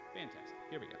Fantastic.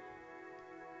 Here we go.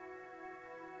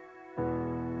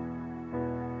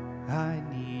 I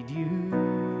need you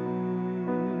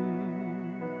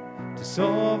to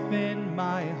soften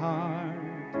my heart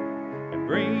and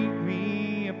break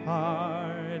me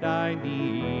apart. I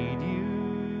need you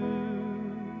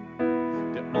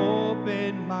to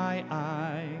open my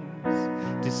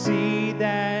eyes to see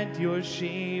that you're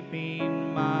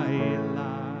shaping my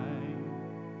life.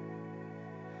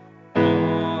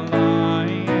 All I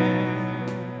am,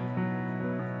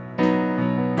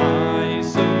 I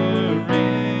surrender.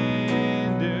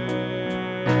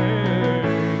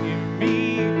 Give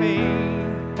me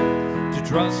faith to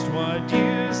trust what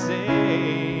you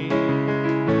say,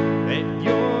 that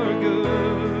you're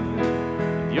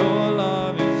good, your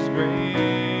love is great.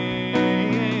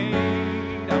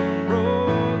 I'm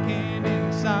broken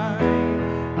inside,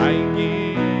 I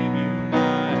give you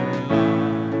my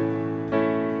love.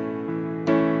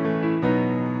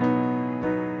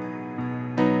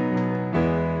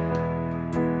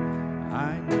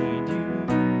 I need you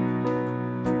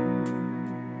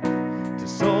to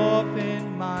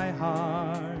soften my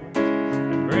heart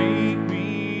and break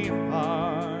me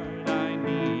apart. I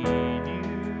need you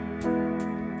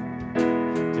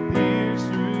to pierce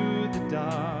through the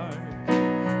dark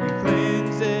and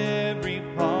cleanse every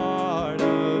part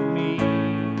of me.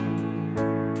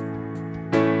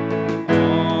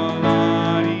 All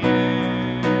I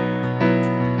am,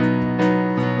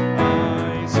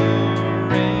 I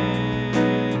surrender.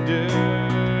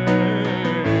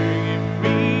 Give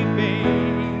me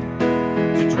faith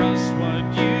to trust what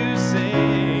you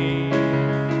say,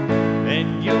 that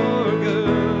you're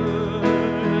good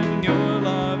and your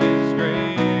love is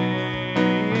great.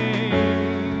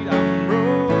 I'm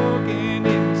broken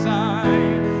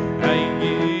inside, I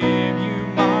give you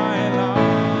my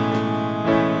life.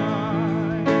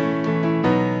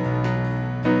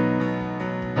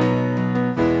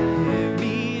 Give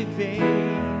me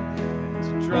faith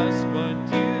to trust what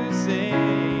you say,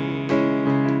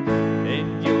 that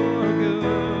you're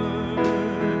good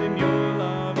and your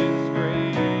love is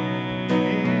great.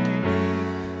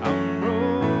 I'm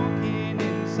broken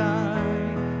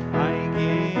inside, I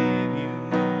give you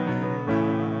my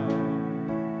love.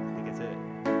 I think that's it.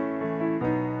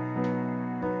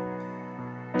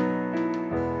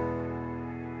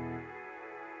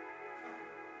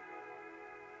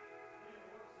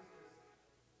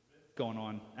 Going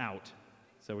on out,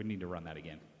 so we need to run that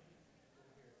again.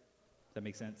 Does that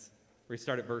make sense? We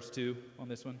start at verse 2 on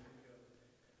this one.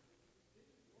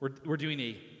 We're doing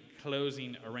a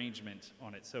closing arrangement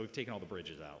on it, so we've taken all the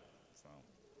bridges out. So,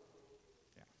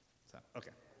 yeah. So,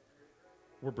 okay.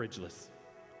 We're bridgeless.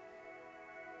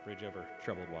 Bridge over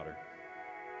troubled water.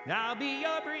 I'll be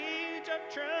your bridge of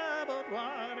troubled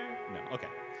water. No, okay.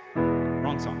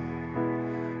 Wrong song.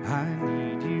 I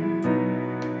need you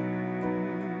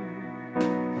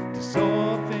to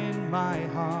soften my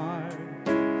heart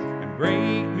and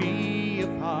break me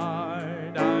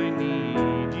apart. I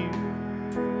need you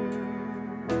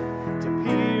to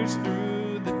pierce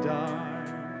through the dark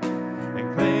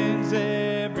and cleanse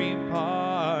every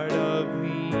part of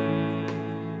me.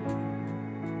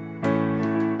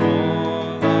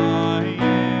 All I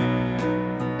am,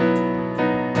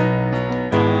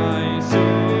 I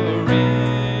surrender.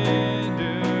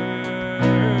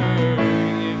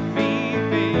 Give me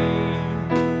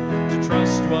faith to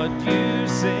trust what you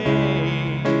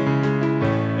say,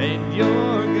 and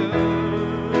you're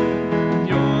good,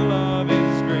 your love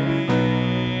is great.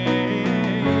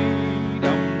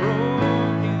 I'm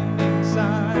broken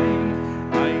inside,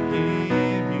 I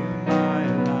give you my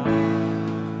life.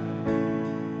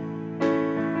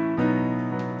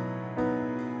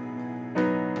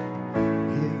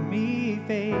 Give me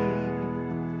faith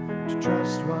to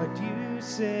trust what you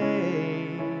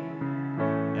say,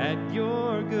 that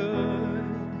you're good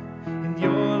and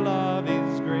your love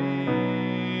is great.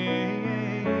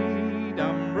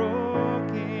 I'm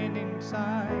broken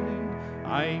inside,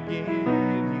 I give you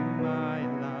my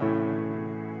life.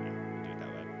 Yeah, we'll do it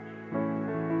that way.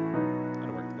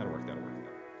 That'll work.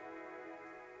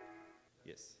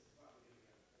 Yes.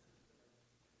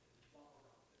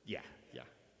 Yeah.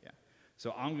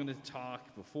 So I'm going to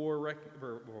talk before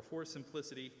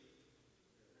simplicity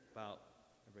about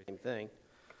everything. Same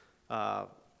thing,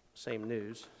 same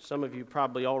news. Some of you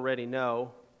probably already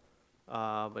know,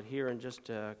 but here in just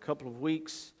a couple of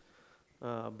weeks,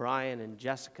 Brian and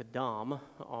Jessica Dom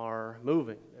are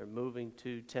moving. They're moving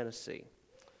to Tennessee.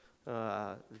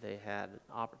 They had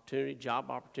an job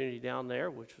opportunity down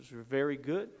there, which was very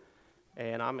good,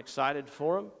 and I'm excited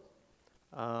for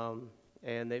them.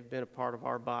 And they've been a part of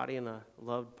our body and a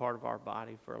loved part of our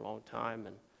body for a long time.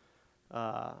 And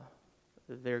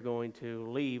they're going to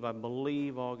leave. I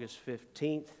believe August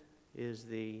 15th is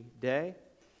the day.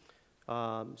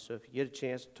 So if you get a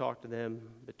chance to talk to them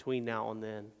between now and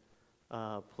then,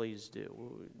 please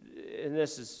do. And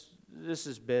this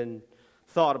has been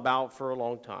thought about for a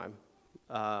long time,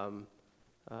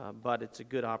 but it's a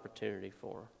good opportunity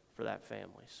for that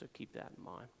family. So keep that in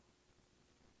mind.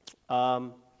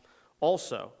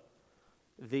 Also,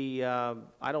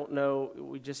 I don't know.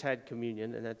 We just had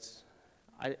communion, and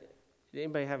did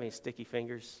anybody have any sticky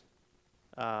fingers?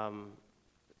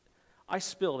 I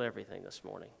spilled everything this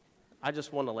morning. I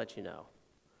just want to let you know.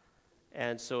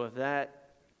 And so if that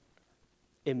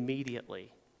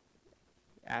immediately,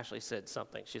 Ashley said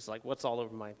something. She's like, "What's all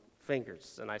over my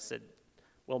fingers?" And I said,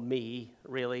 "Well, me,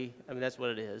 really. I mean, that's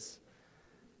what it is."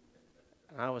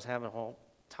 And I was having a whole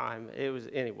time.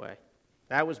 Anyway,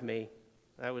 that was me.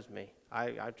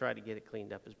 I tried to get it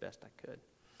cleaned up as best I could.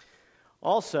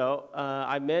 Also,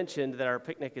 I mentioned that our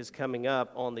picnic is coming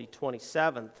up on the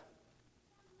 27th.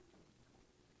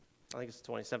 I think it's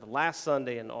the 27th, last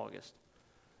Sunday in August.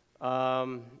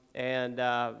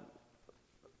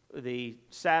 The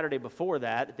Saturday before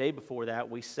that, the day before that,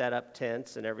 we set up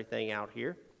tents and everything out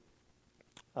here.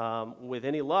 With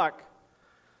any luck,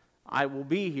 I will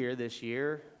be here this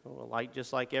year,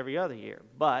 just like every other year.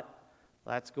 But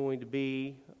that's going to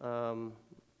be the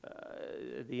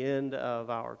end of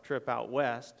our trip out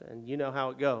west, and you know how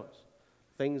it goes.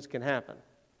 Things can happen.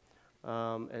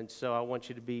 And so I want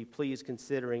you to be please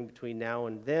considering between now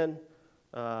and then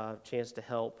a chance to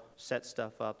help set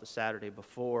stuff up the Saturday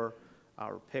before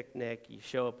our picnic. You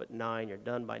show up at 9, you're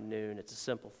done by noon. It's a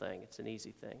simple thing. It's an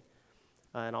easy thing.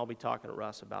 And I'll be talking to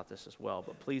Russ about this as well,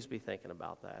 but please be thinking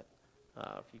about that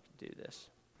if you could do this.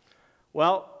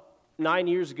 Well, 9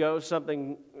 years ago,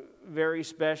 something very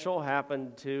special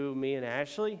happened to me and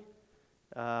Ashley.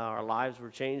 Our lives were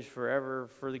changed forever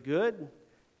for the good,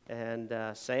 and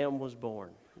Sam was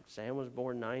born. Sam was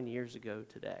born 9 years ago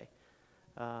today.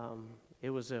 It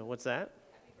was what's that?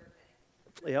 Happy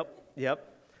birthday. Yep.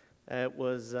 It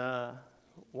was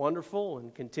wonderful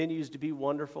and continues to be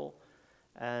wonderful.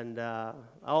 And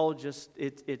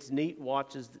it's neat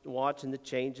watching the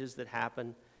changes that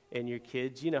happen in your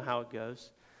kids. You know how it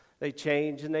goes. They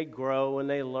change and they grow and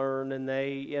they learn and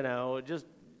they, just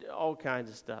all kinds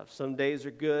of stuff. Some days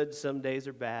are good, some days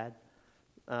are bad.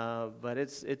 But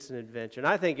it's an adventure. And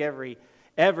I think every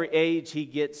age he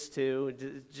gets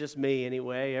to, just me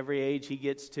anyway, every age he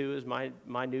gets to is my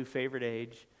new favorite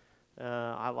age.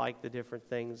 I like the different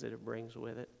things that it brings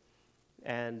with it.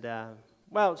 And,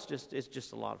 it's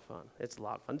just a lot of fun. It's a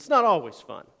lot of fun. It's not always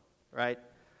fun, right?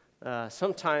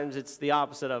 Sometimes it's the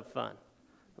opposite of fun.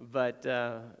 But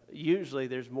usually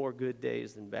there's more good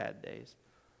days than bad days.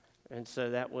 And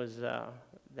so that was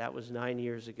 9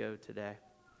 years ago today.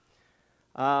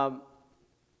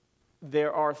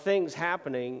 There are things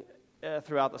happening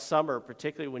throughout the summer,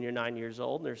 particularly when you're 9 years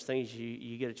old. And there's things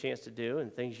you get a chance to do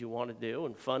and things you want to do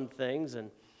and fun things.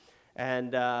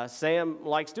 And Sam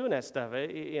likes doing that stuff,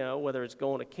 whether it's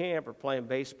going to camp or playing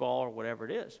baseball or whatever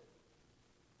it is.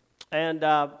 And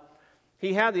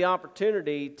he had the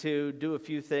opportunity to do a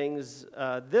few things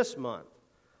this month.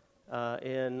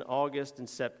 In August and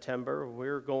September.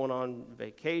 We're going on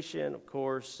vacation, of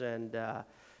course, and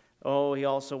he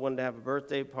also wanted to have a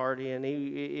birthday party, and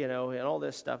he, and all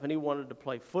this stuff, and he wanted to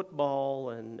play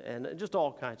football and just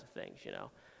all kinds of things,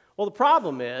 Well, the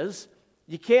problem is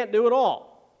you can't do it all.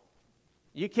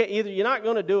 You're not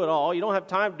going to do it all. You don't have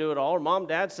time to do it all, or mom,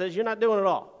 dad says you're not doing it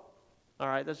all. All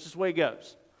right, that's just the way it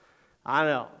goes. I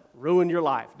know, ruined your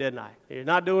life, didn't I? You're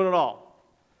not doing it all.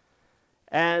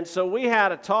 And so we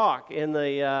had a talk in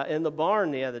the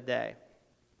barn the other day,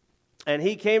 and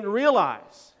he came to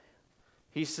realize.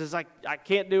 He says, I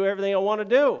can't do everything I want to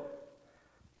do.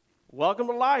 Welcome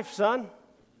to life, son.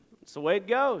 It's the way it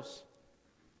goes.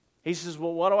 He says,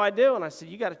 well, what do I do? And I said,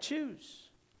 you got to choose.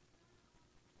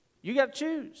 You got to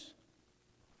choose.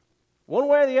 One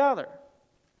way or the other.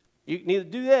 You can either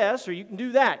do this or you can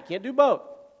do that. You can't do both.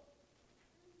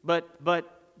 But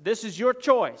this is your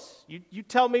choice. You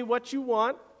tell me what you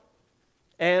want,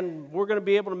 and we're going to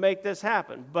be able to make this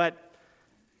happen. But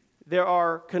there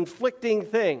are conflicting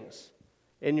things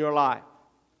in your life.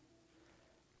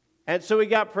 And so he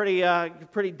got pretty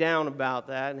down about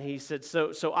that, and he said,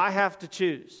 so I have to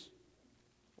choose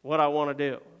what I want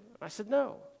to do. I said,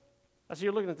 no. I said,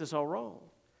 you're looking at this all wrong.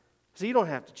 I said, you don't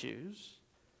have to choose.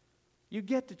 You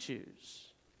get to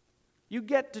choose. You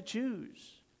get to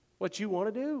choose what you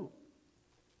want to do.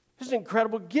 It's an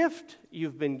incredible gift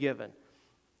you've been given.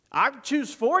 I can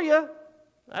choose for you.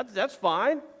 That's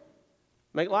fine.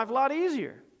 Make life a lot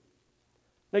easier.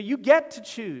 No, you get to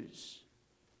choose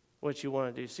what you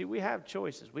want to do. See, we have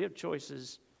choices. We have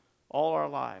choices all our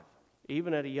life,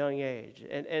 even at a young age.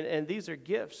 And these are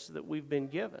gifts that we've been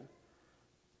given.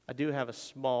 I do have a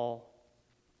small,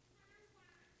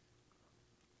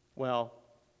 well,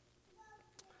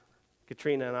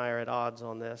 Katrina and I are at odds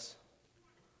on this.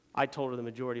 I told her the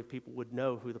majority of people would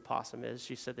know who the possum is.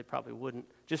 She said they probably wouldn't.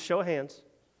 Just show of hands.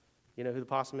 You know who the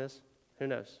possum is? Who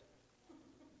knows?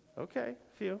 Okay,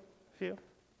 few.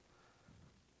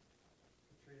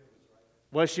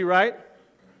 Was she right?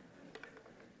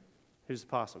 Who's the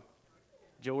possum?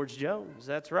 George Jones.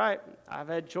 That's right. I've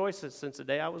had choices since the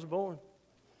day I was born.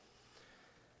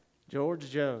 George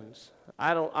Jones.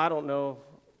 I don't know if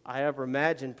I ever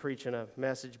imagined preaching a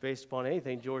message based upon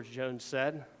anything George Jones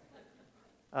said.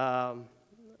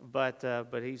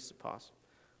 But he's the possum.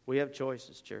 We have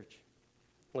choices, church.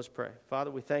 Let's pray.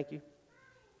 Father, we thank you.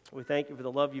 We thank you for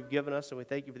the love you've given us, and we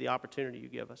thank you for the opportunity you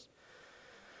give us.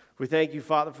 We thank you,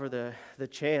 Father, for the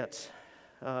chance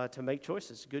to make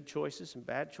choices, good choices and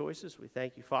bad choices. We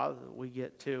thank you, Father, that we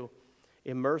get to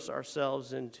immerse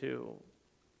ourselves into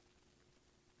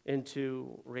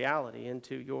reality,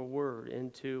 into your word,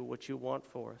 into what you want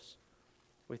for us.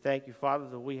 We thank you, Father,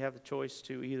 that we have the choice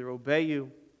to either obey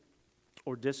you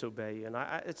or disobey you. And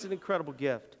it's an incredible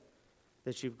gift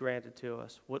that you've granted to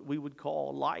us, what we would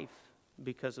call life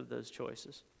because of those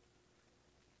choices.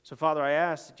 So, Father, I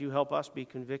ask that you help us be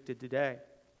convicted today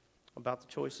about the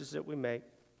choices that we make,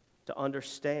 to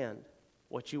understand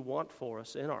what you want for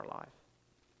us in our life.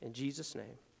 In Jesus'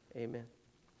 name, amen.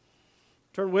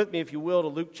 Turn with me, if you will, to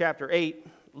Luke chapter 8.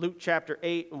 Luke chapter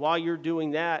 8, and while you're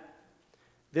doing that,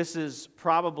 this is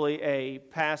probably a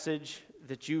passage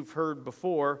that you've heard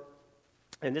before,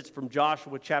 and it's from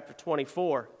Joshua chapter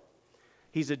 24.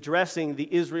 He's addressing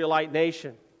the Israelite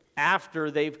nation after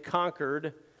they've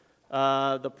conquered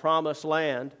the promised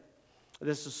land.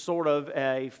 This is sort of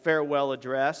a farewell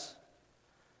address.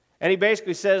 And he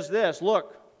basically says this: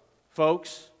 look,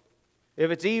 folks,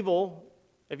 if it's evil,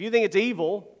 if you think it's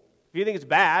evil, if you think it's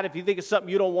bad, if you think it's something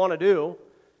you don't want to do,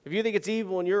 if you think it's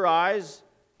evil in your eyes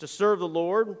to serve the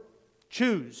Lord,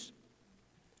 choose.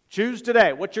 Choose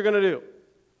today what you're going to do.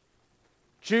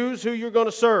 Choose who you're going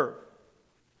to serve.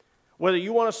 Whether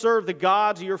you want to serve the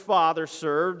gods your father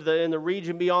served in the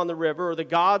region beyond the river, or the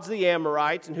gods of the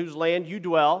Amorites in whose land you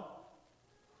dwell,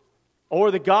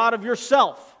 or the God of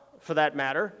yourself, for that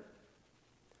matter,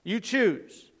 you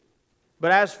choose.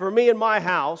 But as for me and my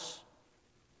house,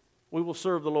 we will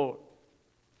serve the Lord.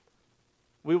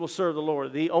 We will serve the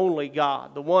Lord, the only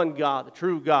God, the one God, the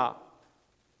true God.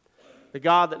 The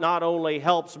God that not only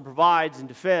helps and provides and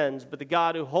defends, but the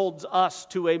God who holds us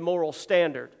to a moral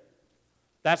standard.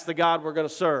 That's the God we're going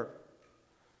to serve.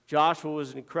 Joshua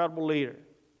was an incredible leader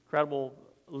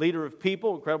of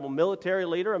people, incredible military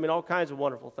leader. I mean, all kinds of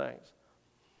wonderful things.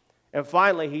 And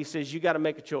finally, he says, you got to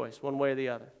make a choice, one way or the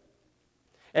other.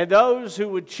 And those who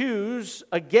would choose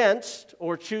against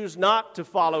or choose not to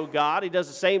follow God, he does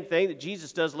the same thing that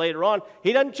Jesus does later on.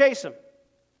 He doesn't chase them.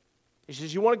 He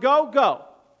says, you want to go? Go.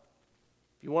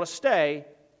 If you want to stay,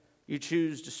 you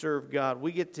choose to serve God.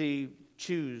 We get to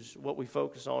choose what we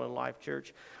focus on in life,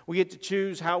 church. We get to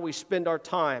choose how we spend our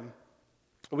time.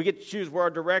 We get to choose where our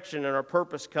direction and our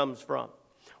purpose comes from.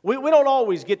 We don't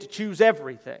always get to choose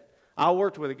everything. I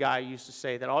worked with a guy who used to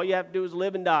say that all you have to do is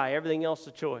live and die. Everything else is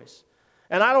a choice.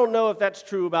 And I don't know if that's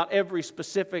true about every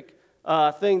specific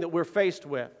thing that we're faced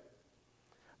with.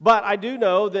 But I do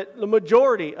know that the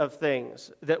majority of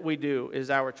things that we do is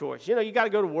our choice. You know, you got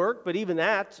to go to work, but even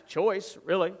that's a choice,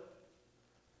 really.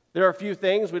 There are a few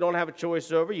things we don't have a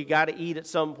choice over. You got to eat at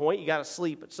some point. You got to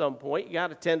sleep at some point. You got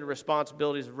to tend to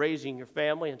responsibilities of raising your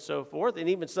family and so forth. And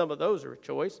even some of those are a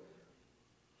choice.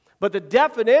 But the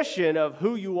definition of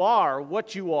who you are,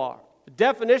 what you are, the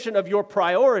definition of your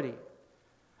priority,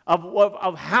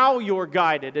 of how you're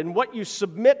guided and what you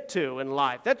submit to in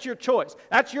life, that's your choice.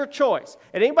 That's your choice.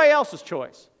 And anybody else's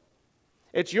choice.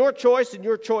 It's your choice and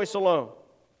your choice alone.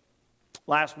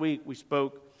 Last week we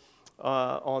spoke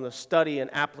on the study and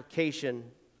application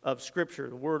of Scripture,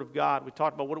 the Word of God. We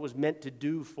talked about what it was meant to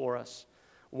do for us.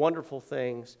 Wonderful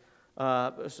things,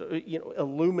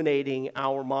 illuminating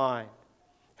our mind,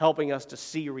 helping us to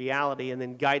see reality and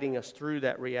then guiding us through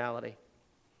that reality.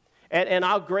 And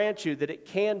I'll grant you that it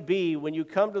can be, when you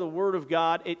come to the Word of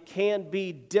God, it can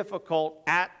be difficult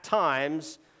at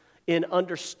times in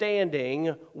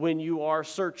understanding when you are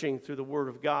searching through the Word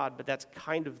of God, but that's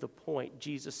kind of the point.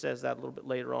 Jesus says that a little bit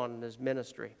later on in his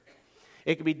ministry.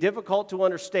 It can be difficult to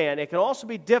understand. It can also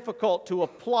be difficult to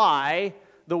apply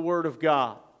the Word of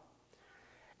God.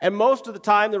 And most of the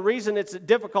time, the reason it's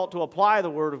difficult to apply the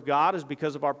Word of God is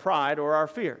because of our pride or our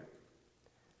fear.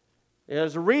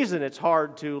 There's a reason it's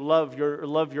hard to love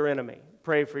your enemy,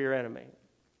 pray for your enemy.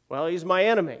 Well, he's my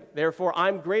enemy, therefore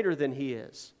I'm greater than he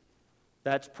is.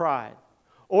 That's pride.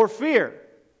 Or fear.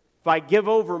 If I give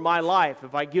over my life,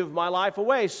 if I give my life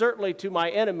away, certainly to my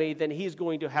enemy, then he's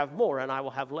going to have more and I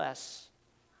will have less.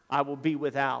 I will be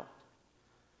without.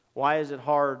 Why is it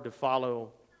hard to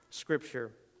follow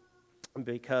Scripture?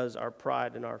 Because our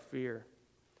pride and our fear.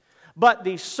 But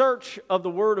the search of the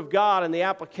Word of God and the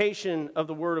application of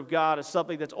the Word of God is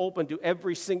something that's open to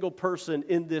every single person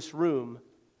in this room.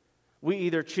 We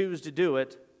either choose to do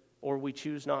it or we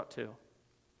choose not to.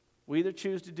 We either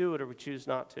choose to do it or we choose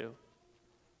not to.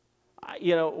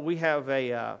 We have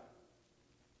a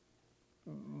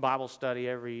Bible study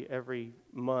every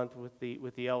month with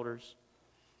the elders,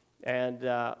 and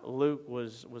Luke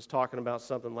was talking about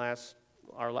something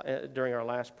during our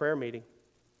last prayer meeting.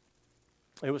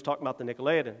 He was talking about the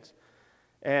Nicolaitans,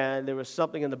 and there was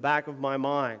something in the back of my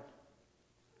mind,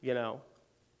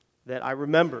 that I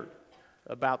remembered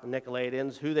about the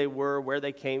Nicolaitans, who they were, where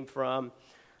they came from,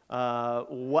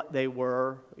 what they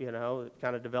were, it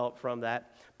kind of developed from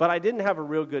that. But I didn't have a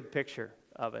real good picture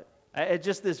of it. It's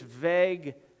just this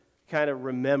vague kind of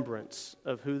remembrance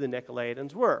of who the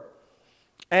Nicolaitans were.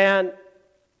 And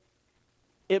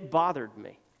it bothered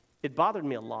me. It bothered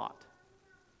me a lot.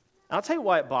 I'll tell you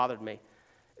why it bothered me.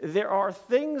 There are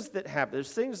things that happen.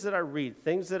 There's things that I read,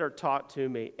 things that are taught to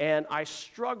me, and I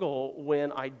struggle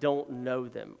when I don't know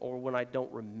them or when I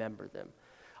don't remember them.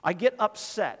 I get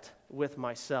upset with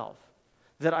myself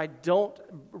that I don't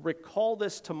recall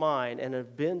this to mind and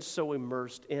have been so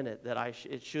immersed in it that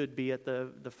it should be at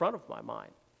the front of my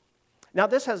mind. Now,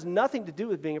 this has nothing to do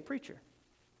with being a preacher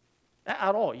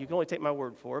at all. You can only take my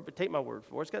word for it, but take my word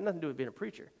for it. It's got nothing to do with being a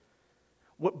preacher.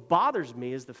 What bothers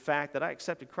me is the fact that I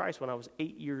accepted Christ when I was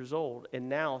 8 years old, and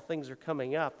now things are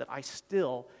coming up that I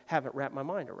still haven't wrapped my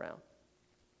mind around.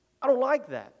 I don't like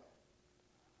that.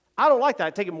 I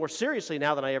take it more seriously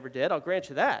now than I ever did. I'll grant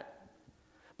you that.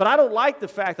 But I don't like the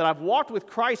fact that I've walked with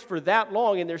Christ for that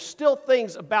long, and there's still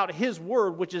things about His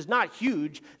Word, which is not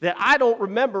huge, that I don't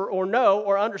remember or know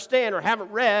or understand or haven't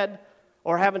read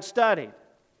or haven't studied.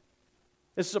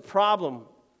 This is a problem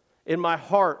in my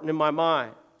heart and in my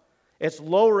mind. It's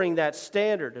lowering that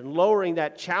standard and lowering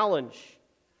that challenge.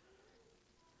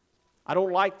 I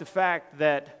don't like the fact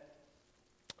that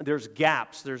there's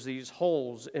gaps, there's these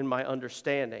holes in my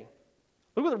understanding.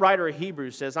 Look what the writer of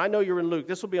Hebrews says. I know you're in Luke.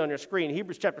 This will be on your screen.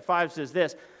 Hebrews chapter 5 says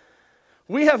this.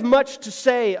 We have much to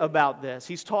say about this.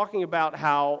 He's talking about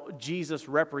how Jesus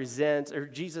represents, or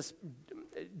Jesus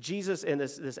and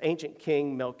this ancient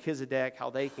king Melchizedek, how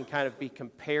they can kind of be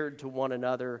compared to one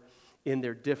another in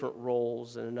their different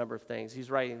roles and a number of things.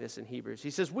 He's writing this in Hebrews. He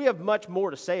says, we have much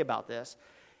more to say about this.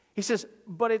 He says,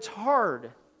 but it's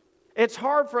hard. It's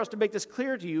hard for us to make this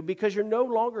clear to you because you're no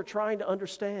longer trying to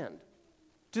understand.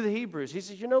 To the Hebrews, he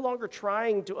says, you're no longer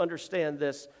trying to understand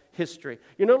this history.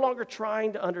 You're no longer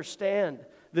trying to understand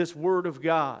this Word of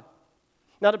God.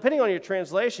 Now, depending on your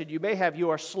translation, you may have,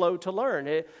 you are slow to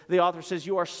learn. The author says,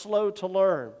 you are slow to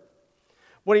learn.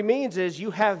 What he means is,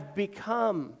 you have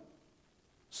become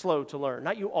slow to learn.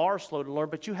 Not you are slow to learn,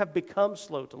 but you have become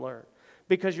slow to learn.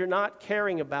 Because you're not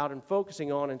caring about and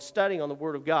focusing on and studying on the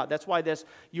Word of God. That's why this,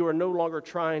 you are no longer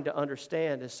trying to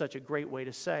understand, is such a great way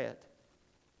to say it.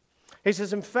 He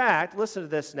says, in fact, listen to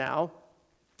this now,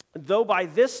 though by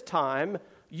this time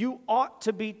you ought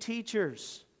to be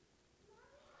teachers.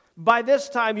 By this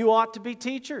time you ought to be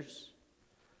teachers.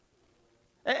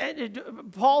 And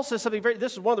Paul says something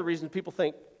this is one of the reasons people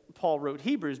think Paul wrote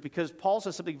Hebrews, because Paul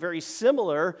says something very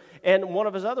similar in one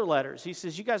of his other letters. He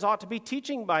says, you guys ought to be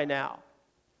teaching by now.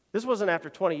 This wasn't after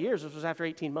 20 years, this was after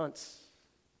 18 months.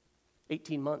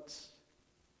 18 months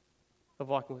of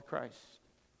walking with Christ.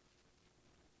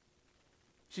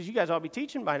 He says, you guys ought to be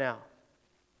teaching by now.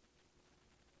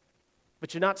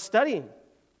 But you're not studying.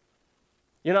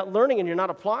 You're not learning and you're not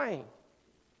applying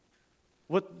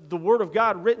what the Word of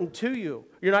God written to you.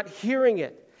 You're not hearing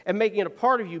it and making it a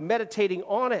part of you, meditating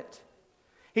on it.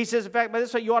 He says, in fact, by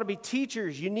this time you ought to be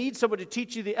teachers. You need someone to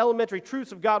teach you the elementary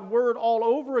truths of God's Word all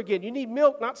over again. You need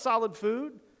milk, not solid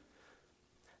food.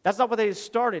 That's not what they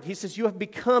started. He says, you have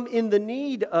become in the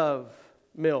need of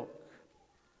milk.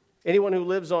 Anyone who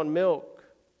lives on milk,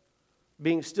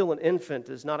 being still an infant,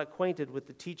 is not acquainted with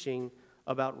the teaching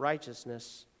about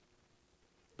righteousness.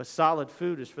 But solid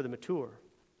food is for the mature,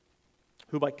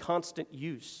 who by constant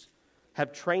use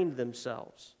have trained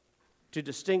themselves to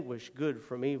distinguish good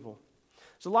from evil.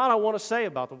 There's a lot I want to say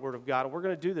about the Word of God, and we're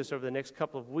going to do this over the next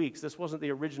couple of weeks. This wasn't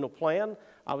the original plan.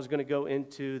 I was going to go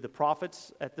into the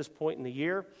prophets at this point in the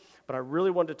year, but I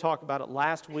really wanted to talk about it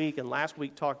last week, and last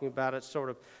week talking about it sort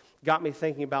of got me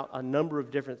thinking about a number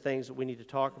of different things that we need to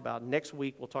talk about. Next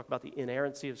week, we'll talk about the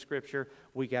inerrancy of Scripture.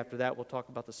 Week after that, we'll talk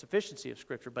about the sufficiency of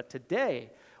Scripture. But today,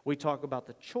 we talk about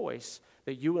the choice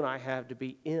that you and I have to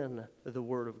be in the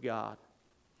Word of God.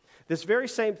 This very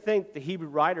same thing the Hebrew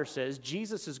writer says,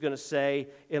 Jesus is going to say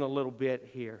in a little bit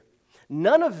here.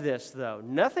 None of this, though,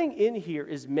 nothing in here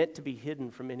is meant to be hidden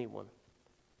from anyone.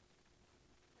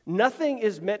 Nothing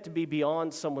is meant to be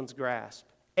beyond someone's grasp.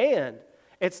 And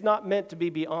it's not meant to be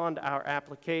beyond our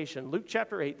application. Luke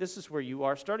chapter 8, this is where you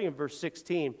are. Starting in verse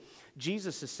 16,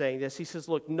 Jesus is saying this. He says,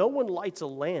 look, no one lights a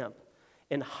lamp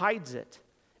and hides it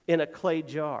in a clay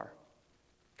jar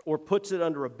or puts it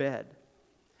under a bed.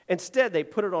 Instead, they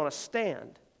put it on a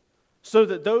stand so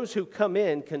that those who come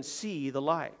in can see the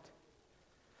light.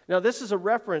 Now, this is a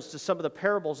reference to some of the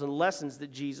parables and lessons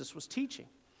that Jesus was teaching.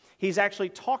 He's actually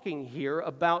talking here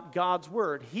about God's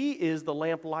Word. He is the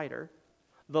lamp lighter.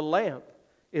 The lamp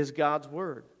is God's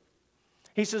Word.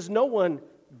 He says no one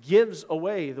gives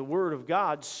away the Word of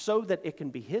God so that it can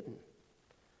be hidden.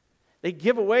 They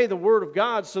give away the Word of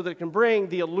God so that it can bring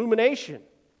the illumination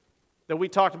that we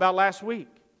talked about last week,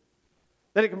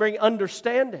 that it can bring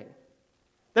understanding,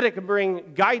 that it can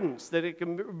bring guidance, that it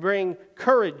can bring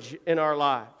courage in our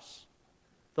lives.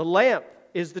 The lamp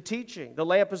is the teaching. The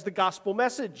lamp is the gospel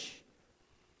message,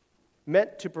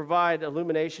 meant to provide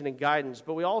illumination and guidance.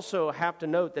 But we also have to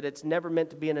note that it's never meant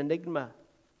to be an enigma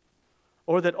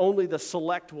or that only the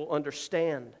select will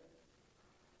understand.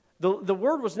 The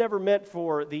word was never meant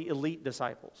for the elite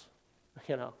disciples,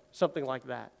 something like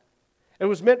that. It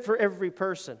was meant for every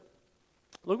person.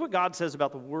 Look what God says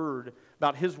about the word,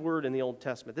 about His word in the Old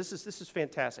Testament. This is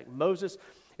fantastic. Moses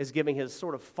is giving his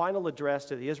sort of final address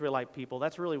to the Israelite people.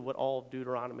 That's really what all of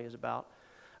Deuteronomy is about.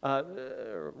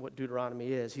 What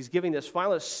Deuteronomy is. He's giving this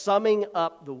final summing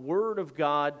up the Word of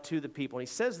God to the people. And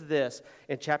he says this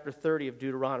in chapter 30 of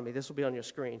Deuteronomy. This will be on your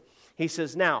screen. He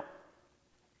says, now,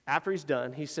 after he's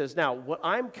done, he says, now, what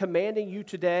I'm commanding you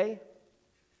today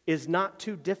is not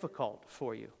too difficult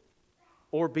for you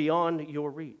or beyond your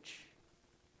reach.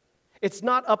 It's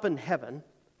not up in heaven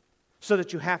so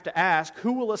that you have to ask,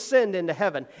 who will ascend into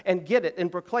heaven and get it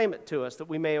and proclaim it to us that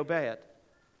we may obey it?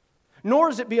 Nor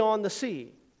is it beyond the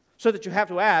sea, so that you have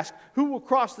to ask, who will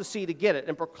cross the sea to get it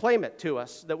and proclaim it to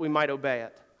us that we might obey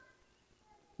it?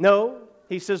 No,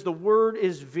 he says the word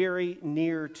is very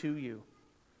near to you.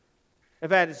 In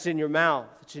fact, it's in your mouth,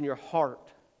 it's in your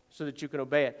heart, so that you can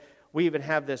obey it. We even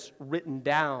have this written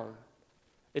down.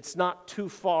 It's not too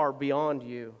far beyond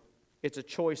you. It's a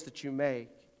choice that you make.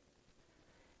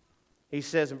 He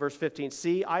says in verse 15,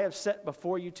 see, I have set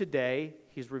before you today,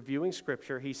 he's reviewing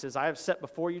Scripture, he says, I have set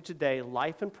before you today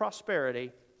life and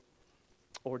prosperity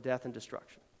or death and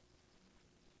destruction.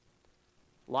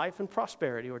 Life and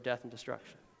prosperity or death and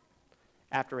destruction.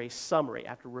 After a summary,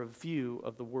 after a review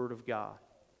of the Word of God.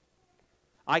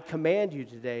 I command you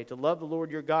today to love the Lord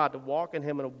your God, to walk in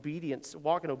Him in obedience,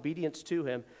 walk in obedience to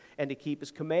Him, and to keep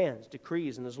His commands,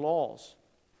 decrees, and His laws.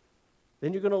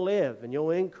 Then you're going to live and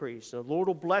you'll increase, and the Lord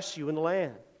will bless you in the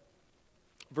land.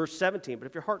 Verse 17, but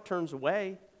if your heart turns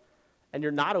away and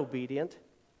you're not obedient,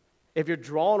 if you're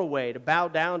drawn away to bow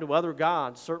down to other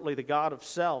gods, certainly the God of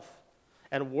self,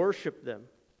 and worship them,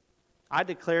 I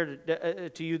declare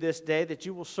to you this day that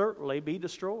you will certainly be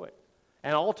destroyed.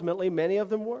 And ultimately, many of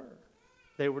them were.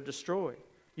 They were destroyed.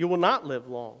 You will not live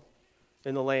long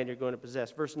in the land you're going to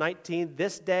possess. Verse 19,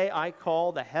 this day I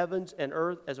call the heavens and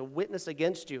earth as a witness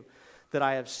against you, that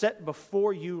I have set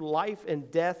before you life and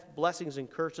death, blessings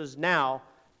and curses. Now,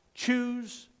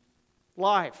 choose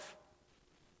life.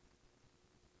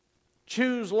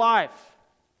 Choose life.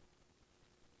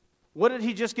 What did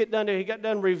he just get done doing? He got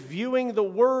done reviewing the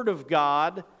Word of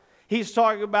God. He's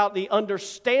talking about the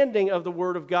understanding of the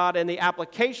Word of God and the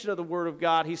application of the Word of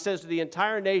God. He says to the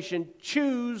entire nation,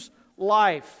 choose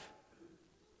life.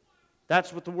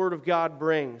 That's what the Word of God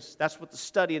brings. That's what the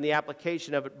study and the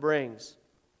application of it brings.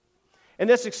 And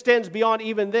this extends beyond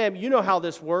even them. You know how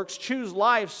this works. Choose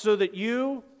life so that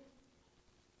you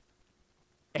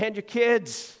and your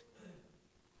kids,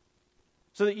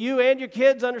 so that you and your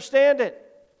kids understand it.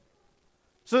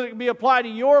 So that it can be applied to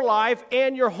your life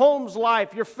and your home's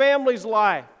life, your family's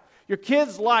life, your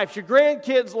kids' life, your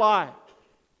grandkids' life.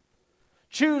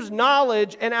 Choose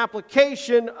knowledge and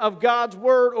application of God's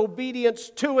Word, obedience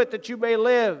to it, that you may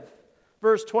live.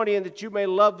 Verse 20, and that you may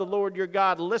love the Lord your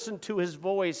God, listen to His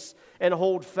voice and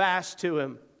hold fast to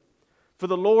Him. For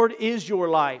the Lord is your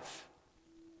life,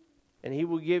 and He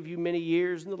will give you many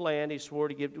years in the land He swore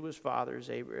to give to His fathers,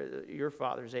 your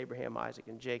fathers, Abraham, Isaac,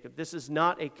 and Jacob. This is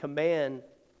not a command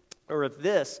or if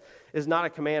this is not a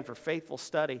command for faithful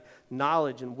study,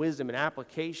 knowledge, and wisdom and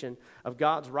application of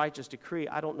God's righteous decree,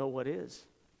 I don't know what is.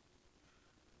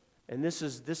 And this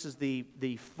is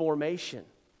the formation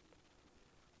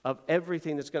of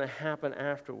everything that's going to happen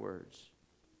afterwards.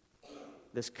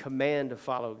 This command to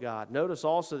follow God. Notice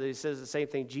also that he says the same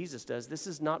thing Jesus does. This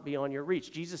is not beyond your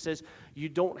reach. Jesus says you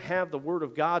don't have the Word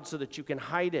of God so that you can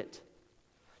hide it,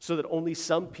 so that only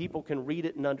some people can read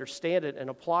it and understand it and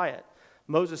apply it.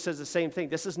 Moses says the same thing.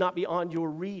 This is not beyond your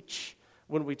reach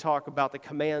when we talk about the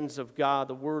commands of God,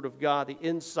 the Word of God, the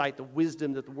insight, the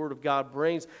wisdom that the Word of God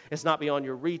brings. It's not beyond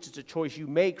your reach. It's a choice you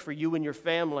make for you and your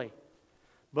family,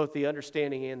 both the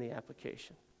understanding and the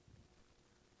application.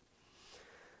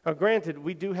 Now, granted,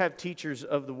 we do have teachers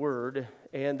of the Word,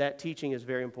 and that teaching is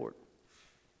very important.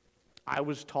 I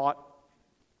was taught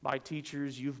by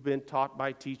teachers. You've been taught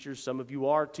by teachers. Some of you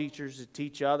are teachers that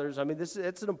teach others. I mean, it's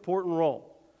an important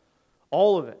role.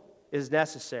 All of it is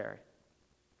necessary.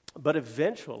 But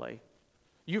eventually,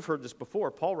 you've heard this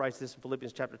before. Paul writes this in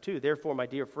Philippians chapter 2. Therefore, my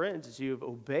dear friends, as you have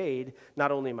obeyed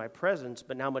not only in my presence,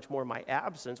 but now much more in my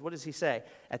absence, what does he say?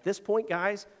 At this point,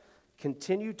 guys,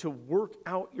 continue to work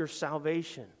out your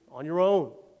salvation on your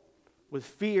own with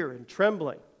fear and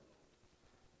trembling.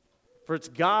 For it's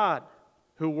God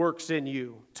who works in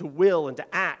you to will and to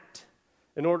act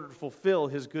in order to fulfill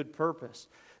his good purpose.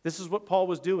 This is what Paul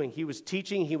was doing. He was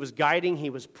teaching, he was guiding,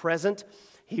 he was present,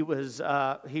 he was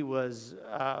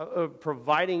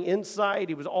providing insight,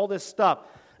 he was all this stuff.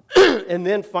 And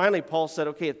then finally Paul said,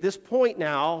 okay, at this point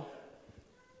now,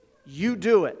 you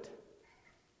do it.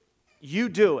 You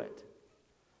do it.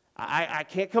 I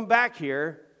can't come back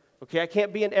here, okay? I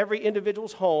can't be in every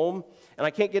individual's home, and I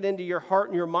can't get into your heart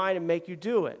and your mind and make you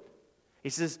do it. He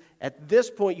says, at this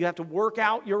point, you have to work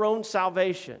out your own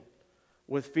salvation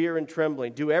with fear and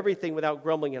trembling. Do everything without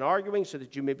grumbling and arguing, so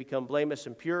that you may become blameless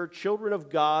and pure, children of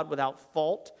God without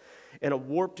fault in a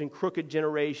warped and crooked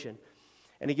generation.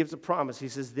 And he gives a promise. He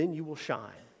says, then you will shine.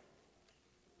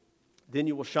 Then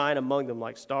you will shine among them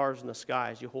like stars in the sky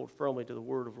as you hold firmly to the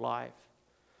word of life.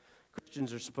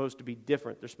 Christians are supposed to be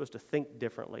different. They're supposed to think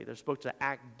differently. They're supposed to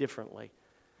act differently.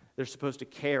 They're supposed to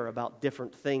care about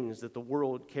different things that the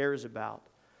world cares about.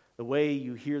 The way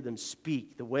you hear them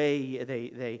speak, the way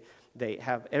they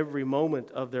have every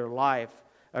moment of their life,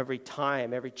 every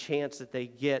time, every chance that they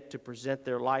get to present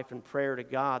their life in prayer to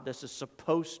God. This is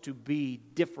supposed to be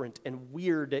different and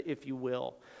weird, if you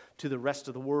will, to the rest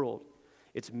of the world.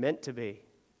 It's meant to be.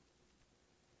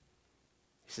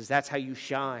 He says that's how you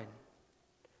shine,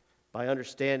 by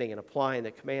understanding and applying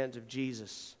the commands of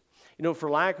Jesus. You know, for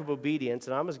lack of obedience,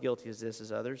 and I'm as guilty as this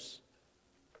as others,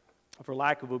 for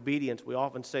lack of obedience, we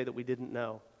often say that we didn't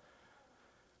know.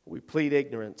 We plead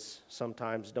ignorance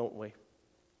sometimes, don't we?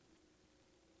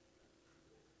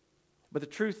 But the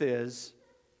truth is,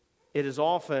 it is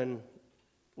often,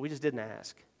 we just didn't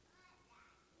ask.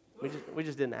 We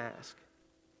just didn't ask.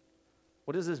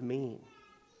 What does this mean?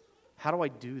 How do I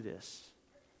do this?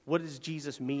 What does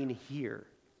Jesus mean here?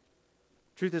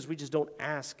 Truth is, we just don't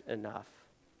ask enough.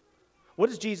 What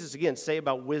does Jesus, again, say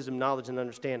about wisdom, knowledge, and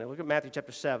understanding? Look at Matthew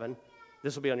chapter 7.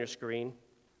 This will be on your screen.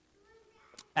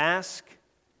 Ask,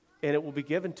 and it will be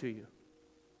given to you.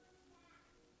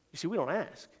 You see, we don't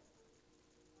ask.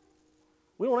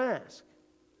 We don't ask.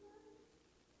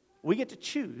 We get to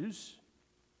choose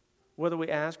whether we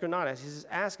ask or not ask. He says,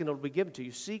 ask, and it will be given to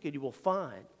you. Seek, and you will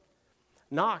find.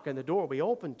 Knock, and the door will be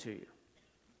open to you.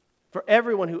 For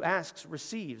everyone who asks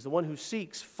receives. The one who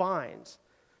seeks finds.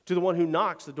 To the one who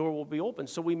knocks, the door will be open.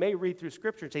 So we may read through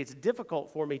Scripture and say, it's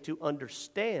difficult for me to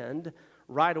understand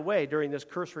right away during this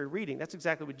cursory reading. That's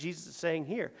exactly what Jesus is saying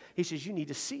here. He says, you need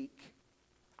to seek.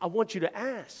 I want you to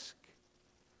ask.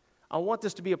 I want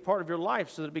this to be a part of your life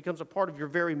so that it becomes a part of your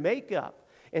very makeup,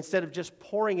 instead of just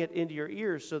pouring it into your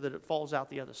ears so that it falls out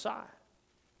the other side.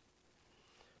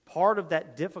 Part of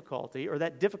that difficulty, or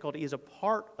that difficulty is a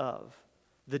part of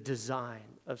the design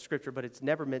of Scripture, but it's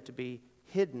never meant to be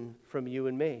hidden from you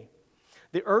and me.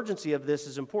 The urgency of this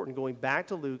is important. Going back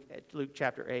to Luke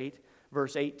chapter 8,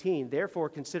 verse 18, therefore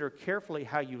consider carefully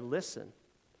how you listen,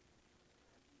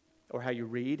 or how you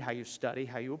read, how you study,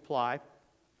 how you apply.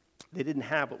 They didn't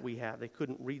have what we have. They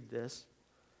couldn't read this.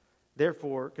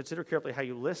 Therefore, consider carefully how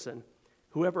you listen.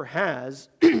 Whoever has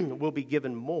will be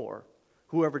given more.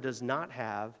 Whoever does not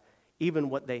have, even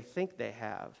what they think they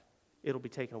have, it'll be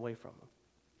taken away from them.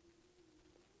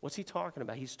 What's he talking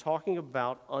about? He's talking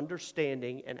about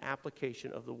understanding and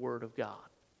application of the Word of God.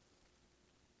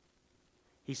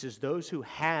 He says, those who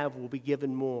have will be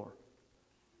given more.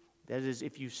 That is,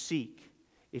 if you seek,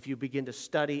 if you begin to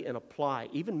study and apply,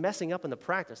 even messing up in the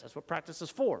practice. That's what practice is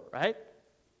for, right?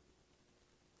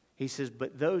 He says,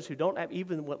 but those who don't have,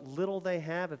 even what little they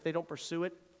have, if they don't pursue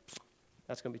it,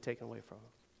 that's going to be taken away from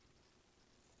them.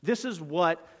 This is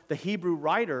what the Hebrew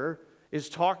writer is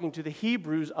talking to the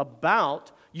Hebrews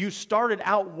about. You started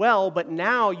out well, but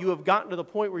now you have gotten to the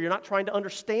point where you're not trying to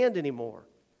understand anymore.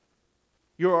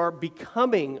 You are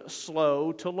becoming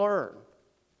slow to learn.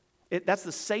 That's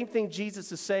the same thing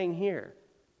Jesus is saying here.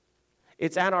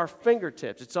 It's at our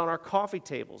fingertips. It's on our coffee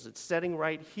tables. It's sitting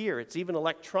right here. It's even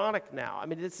electronic now. I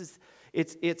mean,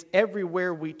 it's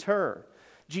everywhere we turn.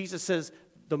 Jesus says,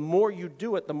 the more you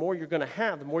do it, the more you're going to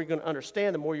have, the more you're going to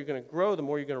understand, the more you're going to grow, the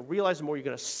more you're going to realize, the more you're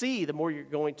going to see, the more you're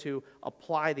going to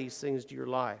apply these things to your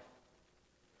life.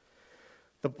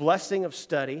 The blessing of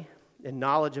study and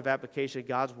knowledge of application of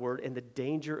God's word and the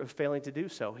danger of failing to do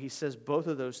so. He says both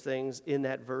of those things in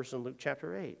that verse in Luke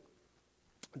chapter 8.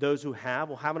 Those who have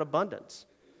will have an abundance.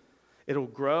 It'll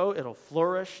grow, it'll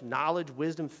flourish, knowledge,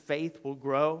 wisdom, faith will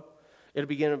grow. It'll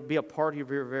begin to be a part of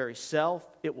your very self.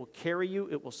 It will carry you,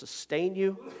 it will sustain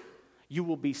you. You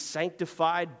will be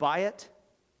sanctified by it.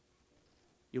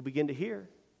 You'll begin to hear.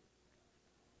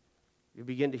 You'll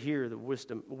begin to hear the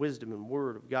wisdom and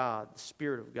word of God, the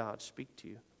Spirit of God speak to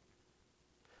you.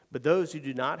 But those who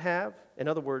do not have, in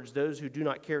other words, those who do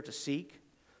not care to seek,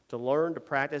 to learn, to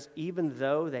practice, even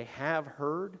though they have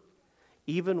heard,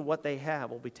 even what they have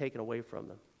will be taken away from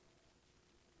them.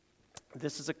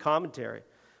 This is a commentary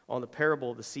on the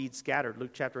parable of the seed scattered,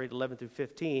 Luke chapter 8, 11 through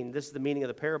 15. This is the meaning of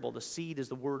the parable. The seed is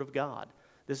the word of God.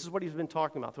 This is what he's been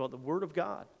talking about throughout the word of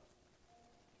God.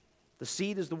 The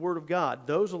seed is the word of God.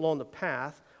 Those along the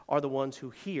path are the ones who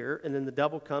hear, and then the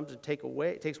devil comes and takes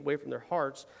away from their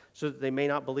hearts so that they may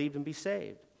not believe and be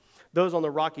saved. Those on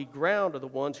the rocky ground are the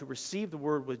ones who receive the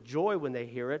word with joy when they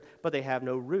hear it, but they have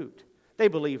no root. They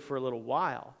believe for a little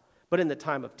while, but in the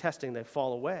time of testing they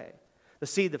fall away. The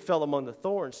seed that fell among the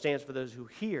thorns stands for those who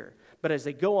hear, but as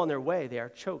they go on their way, they are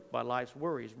choked by life's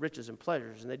worries, riches, and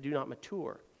pleasures, and they do not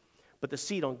mature. But the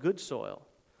seed on good soil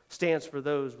stands for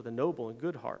those with a noble and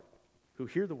good heart who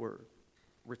hear the word,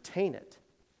 retain it,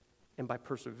 and by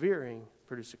persevering,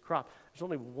 produce a crop. There's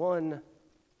only one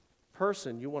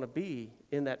person you want to be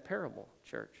in that parable,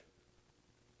 church.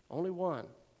 Only one.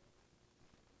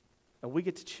 And we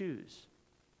get to choose.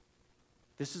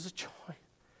 This is a choice.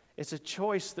 It's a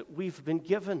choice that we've been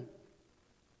given.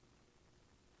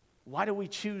 Why do we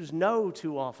choose no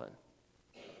too often?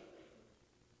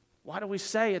 Why do we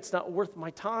say it's not worth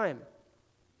my time?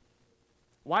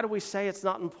 Why do we say it's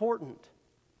not important?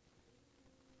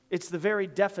 It's the very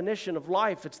definition of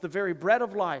life. It's the very bread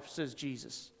of life, says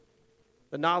Jesus.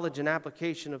 The knowledge and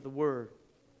application of the word.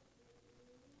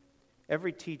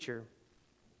 Every teacher,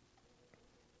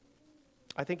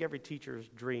 I think every teacher's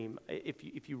dream,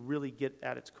 if you really get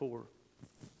at its core,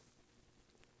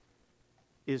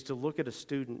 is to look at a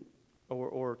student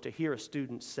or to hear a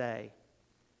student say,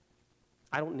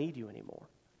 I don't need you anymore.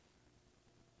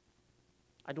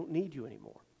 I don't need you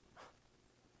anymore.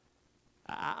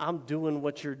 I'm doing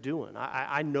what you're doing.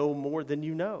 I know more than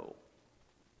you know.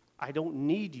 I don't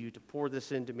need you to pour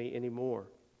this into me anymore.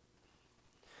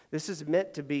 This is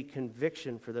meant to be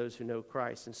conviction for those who know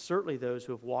Christ, and certainly those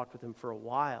who have walked with him for a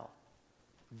while.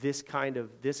 This kind of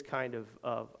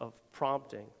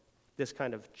prompting, this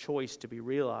kind of choice to be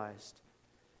realized.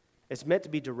 It's meant to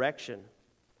be direction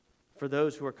for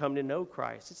those who are coming to know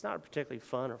Christ. It's not a particularly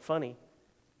fun or funny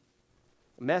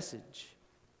message.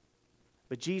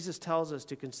 But Jesus tells us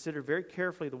to consider very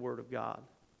carefully the Word of God.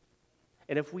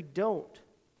 And if we don't,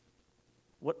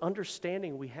 what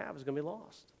understanding we have is going to be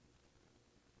lost.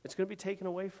 It's going to be taken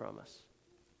away from us.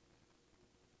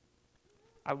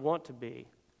 I want to be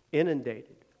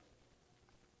inundated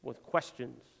with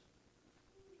questions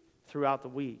throughout the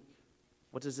week.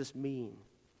 What does this mean?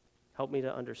 Help me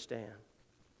to understand.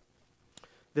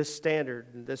 This standard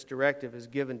and this directive is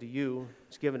given to you.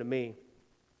 It's given to me.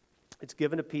 It's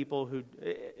given to people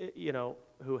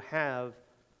who have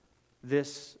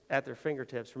this at their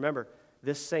fingertips. Remember,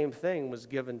 this same thing was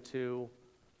given to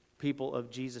people of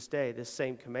Jesus' day, this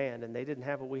same command, and they didn't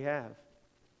have what we have.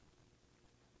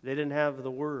 They didn't have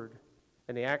the Word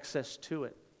and the access to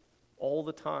it all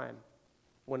the time,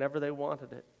 whenever they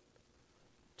wanted it,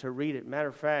 to read it. Matter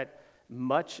of fact,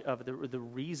 much of the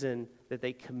reason that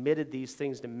they committed these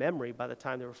things to memory by the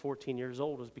time they were 14 years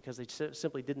old was because they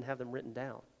simply didn't have them written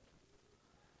down.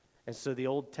 And so the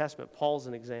Old Testament, Paul's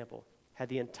an example, had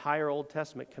the entire Old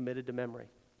Testament committed to memory.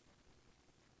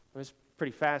 It was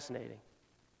pretty fascinating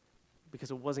because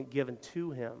it wasn't given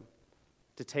to him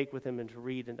to take with him and to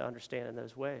read and to understand in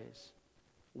those ways.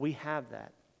 We have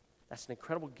that. That's an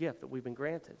incredible gift that we've been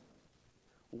granted.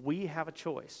 We have a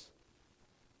choice.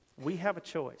 We have a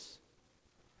choice.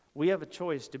 We have a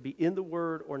choice to be in the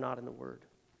Word or not in the Word.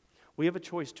 We have a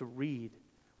choice to read.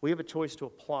 We have a choice to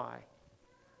apply.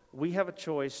 We have a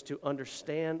choice to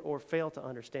understand or fail to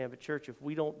understand. But church, if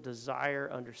we don't desire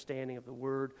understanding of the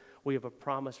Word, we have a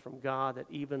promise from God that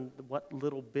even what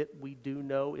little bit we do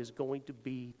know is going to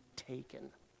be taken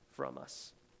from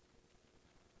us.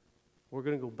 We're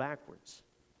going to go backwards.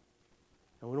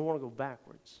 And we don't want to go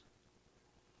backwards.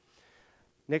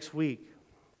 Next week,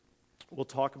 we'll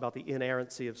talk about the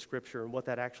inerrancy of Scripture and what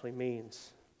that actually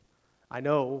means. I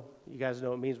know you guys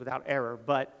know it means without error,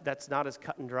 but that's not as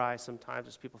cut and dry sometimes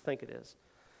as people think it is.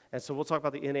 And so we'll talk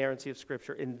about the inerrancy of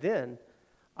Scripture. And then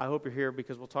I hope you're here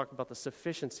because we'll talk about the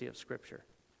sufficiency of Scripture.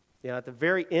 You know, at the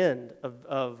very end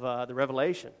of the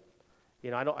Revelation,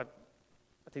 you know, I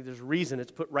think there's a reason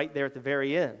it's put right there at the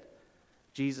very end.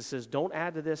 Jesus says, don't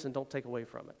add to this and don't take away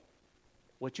from it.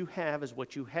 What you have is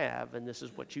what you have, and this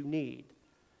is what you need.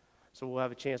 So we'll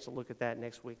have a chance to look at that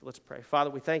next week. Let's pray. Father,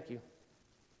 we thank you.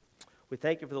 We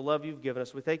thank you for the love you've given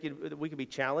us. We thank you that we can be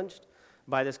challenged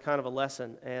by this kind of a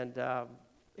lesson and that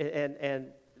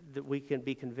we can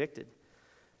be convicted.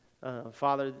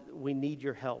 Father, we need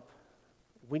your help.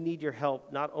 We need your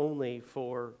help not only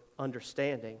for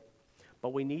understanding,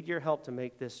 but we need your help to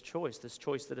make this choice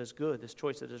that is good, this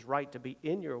choice that is right, to be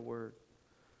in your word,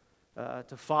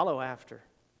 to follow after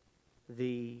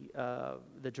the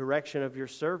direction of your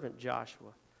servant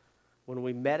Joshua when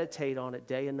we meditate on it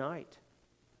day and night.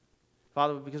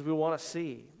 Father, because we want to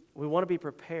see, we want to be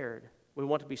prepared, we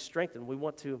want to be strengthened, we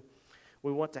want to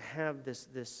have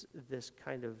this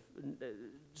kind of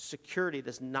security,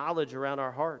 this knowledge around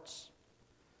our hearts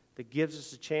that gives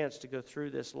us a chance to go through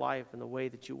this life in the way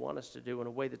that you want us to do, in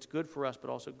a way that's good for us but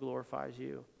also glorifies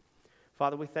you.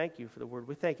 Father, we thank you for the Word.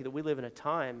 We thank you that we live in a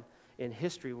time in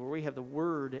history where we have the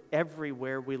Word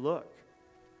everywhere we look,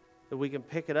 that we can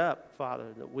pick it up,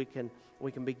 Father, that we can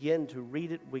begin to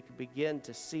read it, we can begin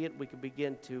to see it, we can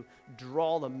begin to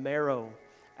draw the marrow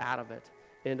out of it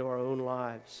into our own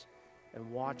lives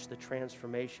and watch the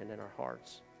transformation in our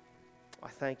hearts. I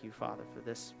thank you, Father, for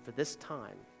this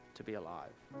time to be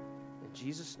alive. In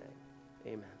Jesus'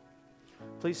 name, amen.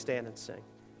 Please stand and sing.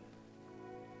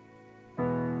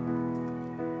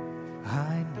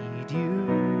 I need you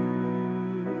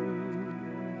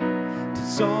to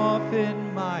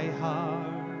soften my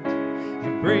heart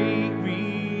and break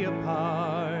me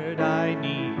apart. I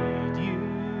need you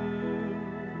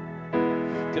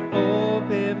to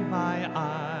open my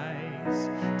eyes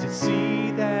to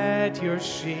see that you're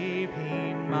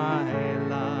shaping my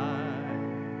life.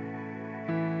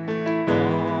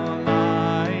 All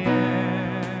I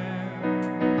am,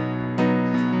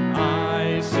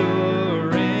 I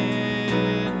surrender.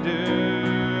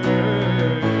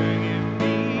 Give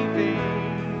me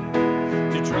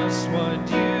faith to trust what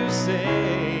you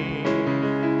say,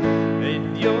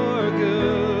 and you're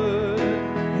good,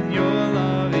 and your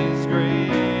love is great.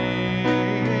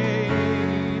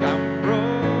 I'm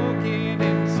broken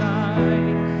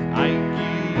inside, I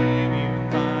give you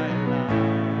my love.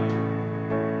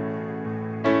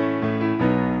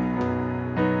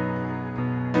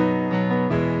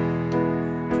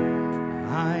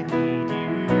 I need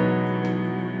you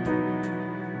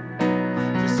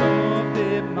to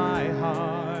soften my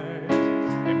heart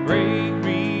and break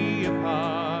me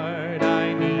apart.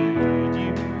 I need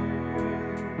you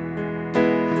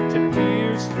to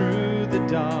pierce through the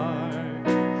dark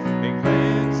and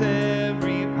cleanse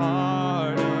every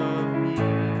part of me.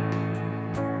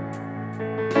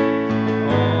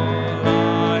 All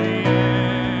I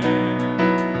am,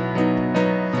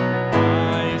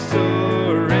 I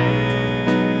surrender.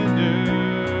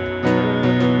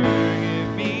 Give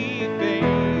me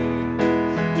faith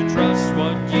to trust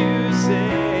what you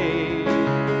say,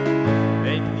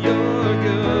 and you're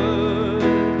good,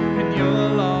 and your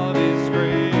love is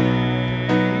great.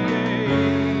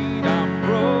 I'm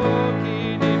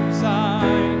broken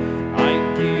inside, I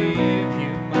give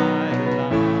you my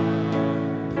love.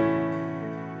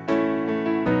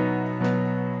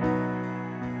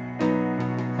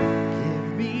 Give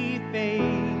me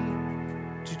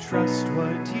faith to trust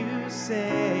what you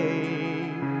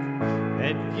say,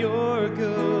 that you're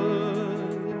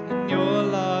good and your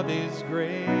love is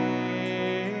great.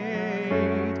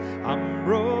 I'm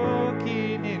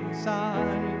broken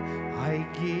inside, I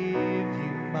give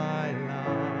you my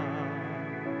love.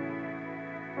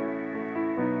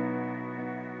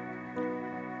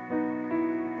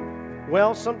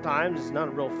 Well, sometimes it's not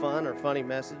a real fun or funny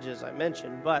message, as I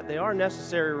mentioned, but they are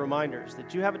necessary reminders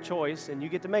that you have a choice and you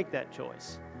get to make that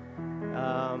choice.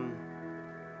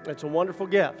 It's a wonderful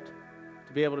gift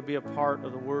to be able to be a part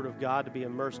of the Word of God, to be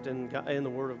immersed in the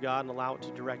Word of God and allow it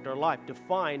to direct our life,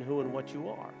 define who and what you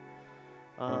are.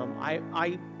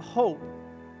 I hope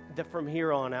that from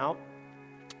here on out,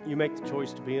 you make the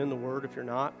choice to be in the Word if you're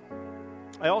not.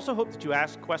 I also hope that you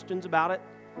ask questions about it.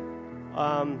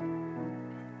 I'm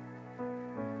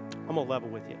going to level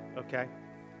with you, okay?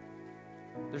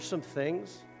 There's some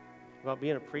things about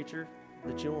being a preacher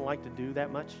that you don't like to do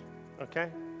that much, okay?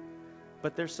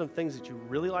 But there's some things that you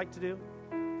really like to do.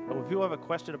 And when people have a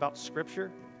question about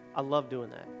Scripture, I love doing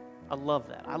that. I love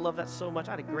that. I love that so much.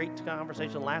 I had a great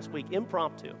conversation last week,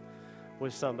 impromptu,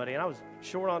 with somebody, and I was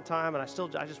short on time, and I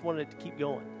just wanted it to keep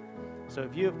going. So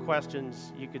if you have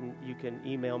questions, you can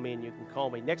email me and you can call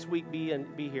me. Next week, be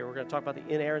here. We're going to talk about the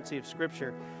inerrancy of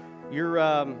Scripture. Your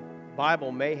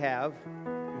Bible may have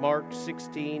Mark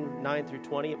 16, 9 through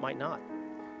 20. It might not.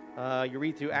 You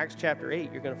read through Acts chapter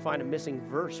 8, you're going to find a missing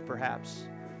verse, perhaps,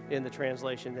 in the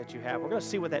translation that you have. We're going to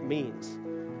see what that means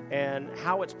and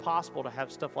how it's possible to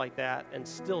have stuff like that and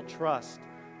still trust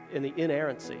in the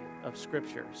inerrancy of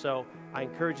Scripture. So I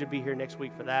encourage you to be here next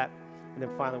week for that. And then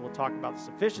finally, we'll talk about the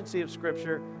sufficiency of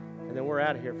Scripture, and then we're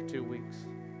out of here for 2 weeks.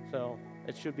 So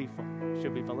it should be fun. It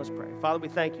should be fun. Let's pray. Father, we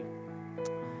thank you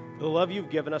for the love you've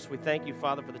given us. We thank you,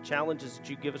 Father, for the challenges that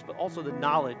you give us, but also the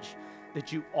knowledge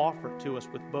that you offer to us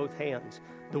with both hands,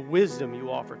 the wisdom you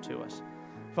offer to us.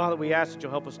 Father, we ask that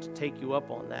you'll help us to take you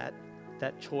up on that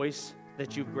choice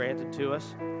that you've granted to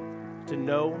us, to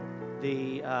know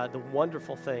the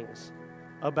wonderful things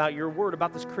about your word,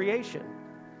 about this creation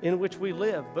in which we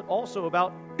live, but also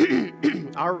about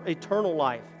our eternal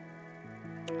life,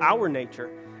 our nature,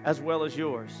 as well as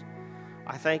yours.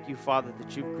 I thank you, Father,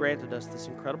 that you've granted us this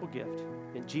incredible gift.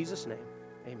 In Jesus' name,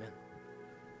 amen.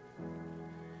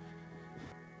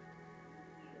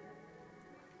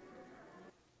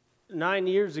 Nine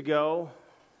years ago,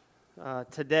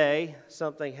 today,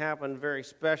 something happened very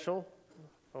special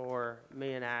for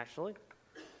me and Ashley.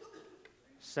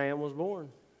 Sam was born.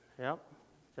 Yep.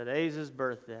 Today's his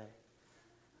birthday,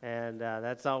 and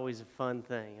that's always a fun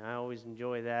thing. I always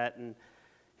enjoy that. And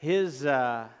his,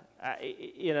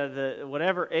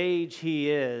 whatever age he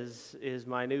is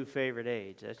my new favorite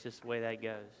age. That's just the way that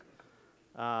goes.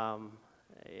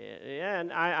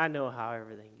 And I know how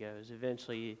everything goes.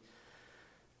 Eventually,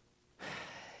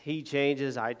 he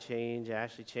changes, I change,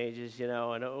 Ashley changes,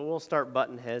 and we'll start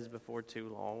butting heads before too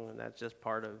long, and that's just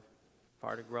part of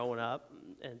growing up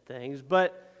and things.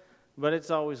 But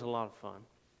it's always a lot of fun.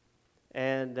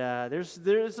 And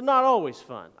there's not always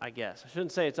fun, I guess. I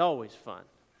shouldn't say it's always fun.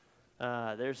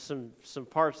 There's some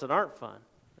parts that aren't fun,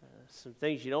 some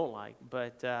things you don't like,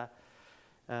 but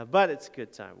it's a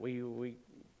good time.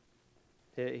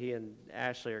 He and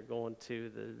Ashley are going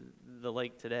to the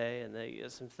lake today, and they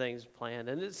have some things planned,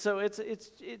 and it's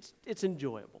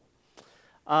enjoyable.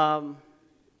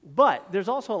 But there's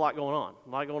also a lot going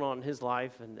on in his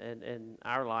life and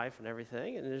our life and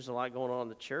everything, and there's a lot going on in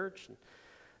the church. And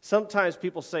sometimes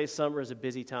people say summer is a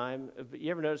busy time, but you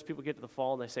ever notice people get to the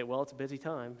fall and they say, well, it's a busy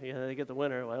time. They get the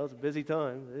winter, well, it's a busy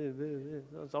time.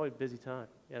 It's always a busy time,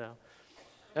 And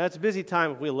it's a busy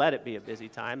time if we let it be a busy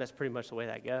time. That's pretty much the way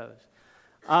that goes.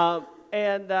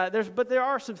 But there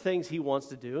are some things he wants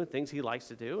to do and things he likes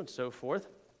to do and so forth.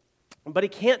 But he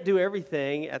can't do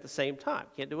everything at the same time.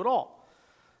 Can't do it all.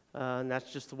 And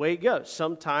that's just the way it goes.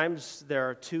 Sometimes there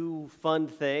are two fun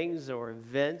things or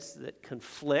events that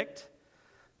conflict.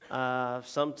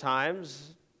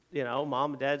 Sometimes,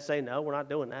 mom and dad say, no, we're not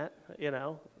doing that.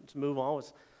 Let's move on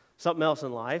with something else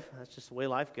in life. That's just the way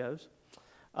life goes.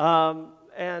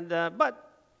 But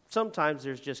sometimes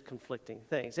there's just conflicting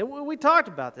things. And we talked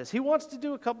about this. He wants to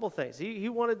do a couple of things. He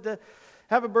wanted to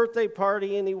have a birthday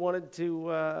party, and he wants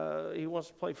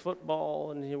to play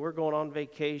football, and we're going on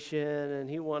vacation, and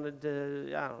he wanted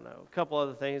to, a couple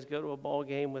other things, go to a ball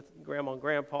game with Grandma and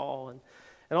Grandpa, and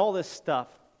all this stuff.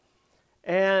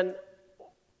 And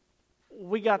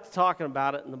we got to talking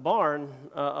about it in the barn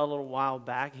a little while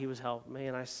back. He was helping me,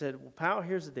 and I said, well, pal,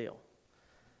 here's the deal.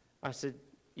 I said,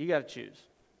 you got to choose.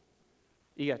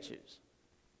 You got to choose.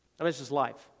 And it's just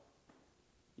life.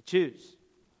 You choose.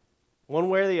 One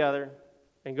way or the other,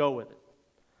 and go with it.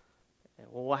 And,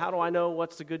 well, how do I know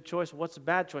what's the good choice and what's the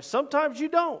bad choice? Sometimes you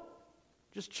don't.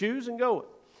 Just choose and go with it.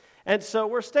 And so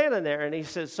we're standing there, and he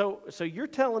says, so you're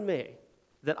telling me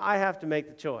that I have to make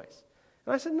the choice?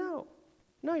 And I said, no,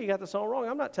 you got this all wrong.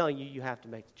 I'm not telling you you have to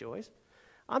make the choice.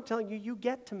 I'm telling you you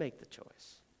get to make the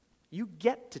choice. You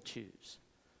get to choose.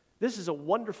 This is a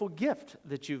wonderful gift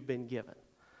that you've been given,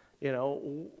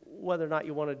 whether or not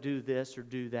you want to do this or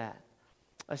do that.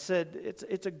 I said,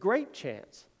 it's a great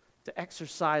chance to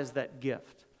exercise that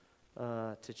gift,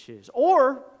 to choose.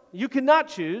 Or You cannot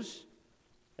choose,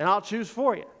 and I'll choose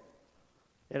for you.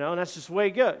 And that's just the way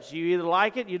it goes. You either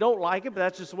like it, you don't like it, but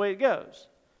that's just the way it goes.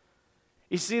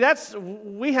 You see,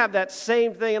 we have that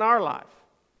same thing in our life.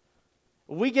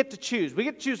 We get to choose. We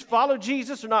get to choose follow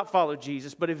Jesus or not follow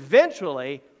Jesus, but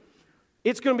eventually,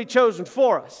 it's going to be chosen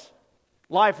for us,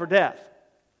 life or death,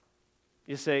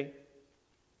 you see.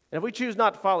 And if we choose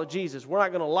not to follow Jesus, we're not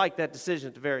going to like that decision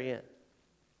at the very end.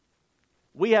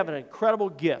 We have an incredible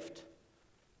gift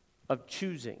of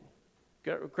choosing,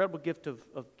 an incredible gift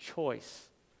of choice,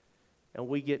 and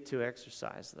we get to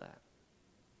exercise that.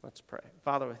 Let's pray.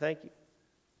 Father, I thank you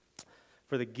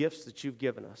for the gifts that you've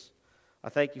given us. I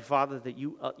thank you, Father, that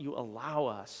you allow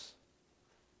us,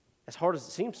 as hard as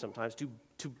it seems sometimes,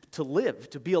 to live,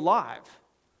 to be alive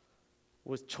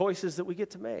with choices that we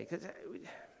get to make.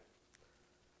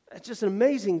 It's just an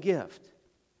amazing gift.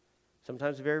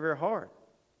 Sometimes very, very hard.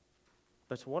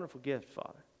 But it's a wonderful gift,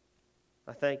 Father.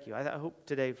 I thank you. I hope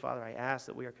today, Father, I ask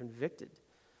that we are convicted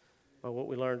by what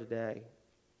we learned today,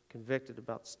 convicted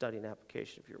about the study and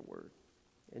application of your word.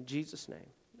 In Jesus' name,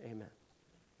 amen.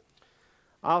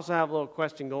 I also have a little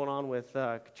question going on with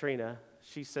Katrina.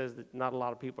 She says that not a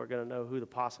lot of people are going to know who the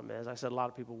possum is. I said a lot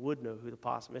of people would know who the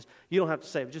possum is. You don't have to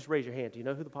say it, but just raise your hand. Do you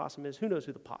know who the possum is? Who knows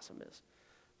who the possum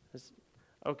is?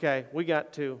 Okay, we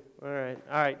got two. All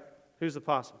right. Who's the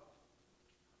possum?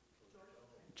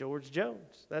 George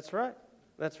Jones. That's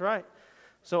right.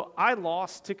 So I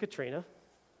lost to Katrina,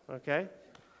 okay,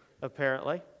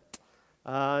 apparently.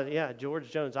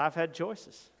 George Jones. I've had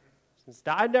choices.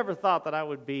 I never thought that I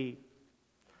would be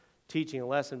teaching a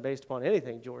lesson based upon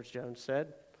anything George Jones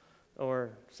said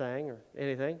or sang or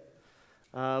anything.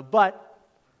 But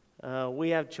we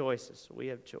have choices.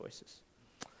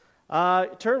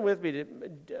 Turn with me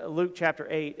to Luke chapter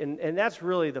 8, and that's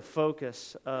really the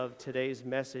focus of today's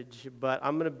message, but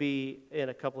I'm going to be in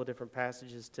a couple of different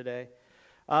passages today.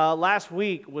 Last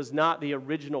week was not the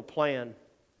original plan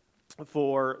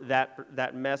for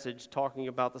that message, talking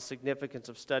about the significance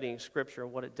of studying Scripture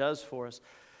and what it does for us.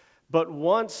 But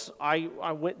once I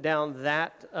went down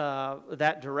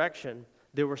that direction,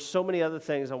 there were so many other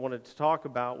things I wanted to talk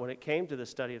about when it came to the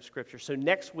study of Scripture. So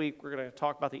next week, we're going to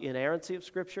talk about the inerrancy of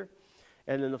Scripture,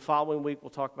 and then the following week, we'll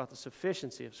talk about the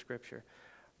sufficiency of Scripture.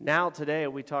 Now, today,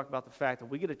 we talk about the fact that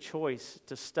we get a choice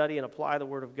to study and apply the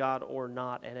Word of God or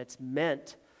not, and it's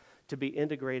meant to be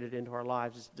integrated into our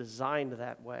lives. It's designed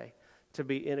that way, to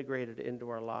be integrated into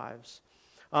our lives.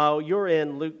 You're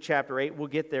in Luke chapter 8. We'll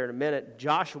get there in a minute.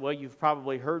 Joshua, you've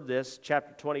probably heard this,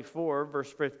 chapter 24,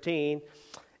 verse 15.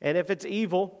 And if it's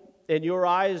evil in your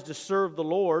eyes to serve the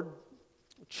Lord,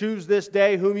 choose this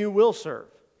day whom you will serve.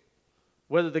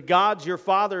 Whether the gods your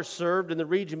fathers served in the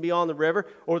region beyond the river,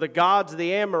 or the gods of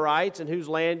the Amorites in whose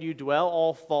land you dwell,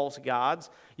 all false gods.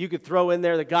 You could throw in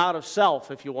there the god of self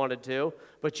if you wanted to,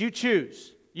 but you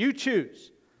choose. You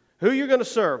choose who you're going to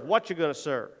serve, what you're going to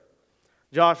serve.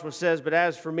 Joshua says, but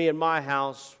as for me and my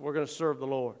house, we're going to serve the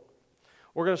Lord.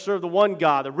 We're going to serve the one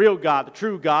God, the real God, the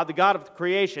true God, the God of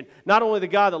creation. Not only the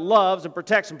God that loves and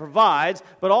protects and provides,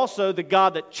 but also the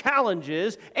God that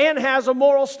challenges and has a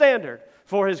moral standard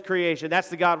for His creation. That's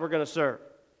the God we're going to serve.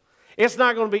 It's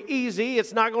not going to be easy.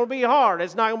 It's not going to be hard.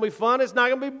 It's not going to be fun. It's not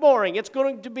going to be boring. It's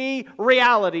going to be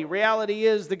reality. Reality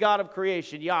is the God of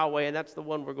creation, Yahweh, and that's the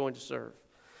one we're going to serve.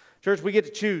 Church, we get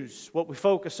to choose what we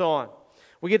focus on.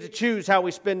 We get to choose how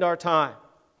we spend our time.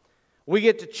 We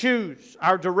get to choose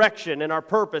our direction and our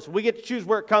purpose. We get to choose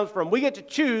where it comes from. We get to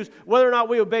choose whether or not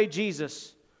we obey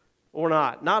Jesus or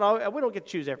not. We don't get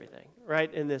to choose everything,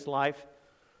 right, in this life.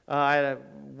 I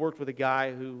worked with a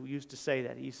guy who used to say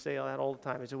that. He used to say that all the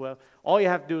time. He said, well, all you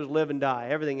have to do is live and die.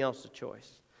 Everything else is a choice.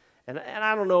 And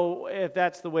I don't know if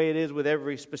that's the way it is with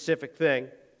every specific thing,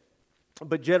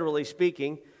 but generally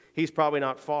speaking, he's probably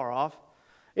not far off.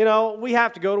 You know, we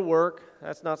have to go to work.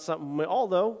 That's not something,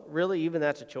 although, really, even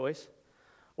that's a choice.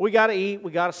 We got to eat.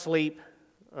 We got to sleep.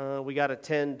 We got to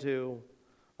tend to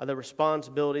the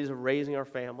responsibilities of raising our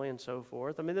family and so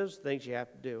forth. I mean, those are things you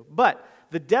have to do. But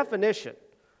the definition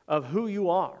of who you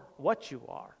are, what you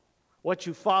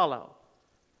follow,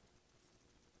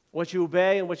 what you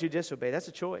obey and what you disobey, that's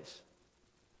a choice.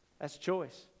 That's a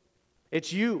choice.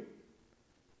 It's you.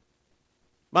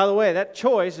 By the way, that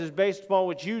choice is based upon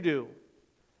what you do,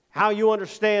 how you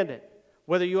understand it,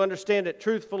 whether you understand it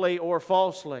truthfully or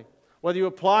falsely, whether you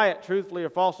apply it truthfully or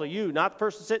falsely. You, not the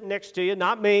person sitting next to you,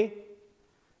 not me.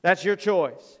 That's your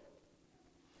choice.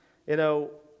 You know,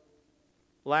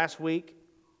 last week,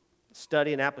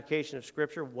 study and application of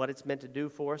Scripture, what it's meant to do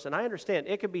for us. And I understand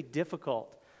it can be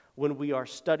difficult when we are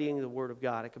studying the Word of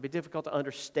God. It can be difficult to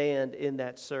understand in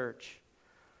that search.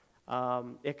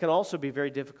 It can also be very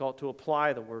difficult to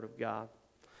apply the Word of God.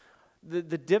 The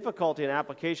difficulty in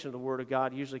application of the Word of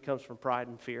God usually comes from pride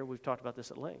and fear. We've talked about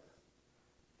this at length.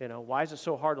 Why is it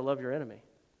so hard to love your enemy?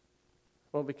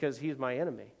 Well, because he's my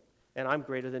enemy, and I'm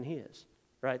greater than he is,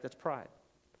 right? That's pride.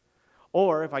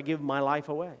 Or if I give my life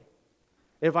away.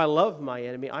 If I love my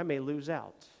enemy, I may lose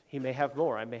out. He may have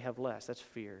more, I may have less. That's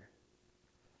fear.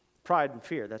 Pride and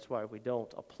fear, that's why we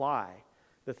don't apply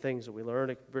the things that we learn.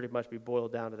 It can pretty much be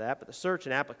boiled down to that. But the search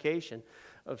and application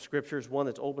of Scripture is one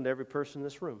that's open to every person in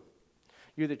this room.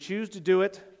 You either choose to do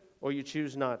it or you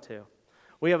choose not to.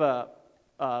 We have a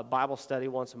Bible study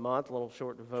once a month, a little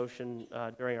short devotion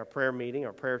during our prayer meeting,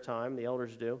 our prayer time, the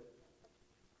elders do.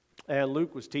 And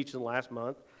Luke was teaching last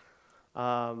month,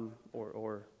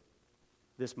 or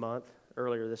this month,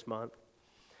 earlier this month.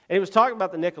 And he was talking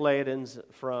about the Nicolaitans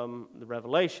from the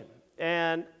Revelation.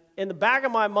 And in the back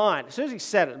of my mind, as soon as he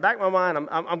said it, in the back of my mind,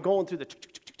 I'm going through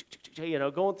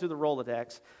going through the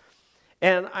Rolodex.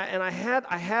 And I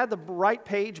had the right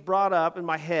page brought up in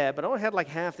my head, but I only had like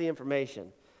half the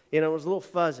information. It was a little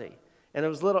fuzzy. And it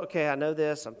was a little, okay, I know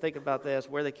this, I'm thinking about this,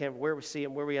 where they came from, where we see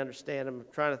them, where we understand them,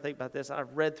 I'm trying to think about this.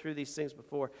 I've read through these things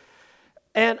before.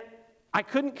 And I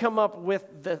couldn't come up with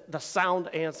the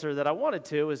sound answer that I wanted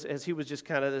to, as he was just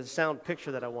kind of the sound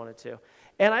picture that I wanted to.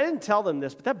 And I didn't tell them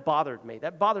this, but that bothered me.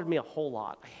 That bothered me a whole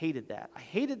lot. I hated that. I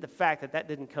hated the fact that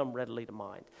didn't come readily to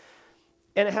mind.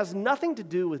 And it has nothing to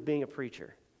do with being a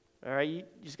preacher. All right, you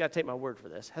just got to take my word for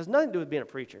this. It has nothing to do with being a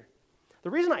preacher. The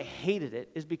reason I hated it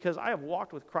is because I have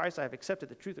walked with Christ. I have accepted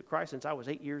the truth of Christ since I was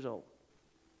 8 years old.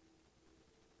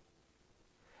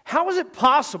 How is it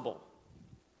possible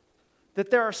that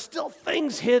there are still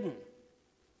things hidden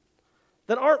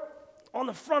that aren't on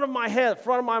the front of my head,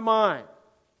 front of my mind?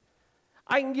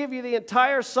 I can give you the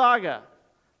entire saga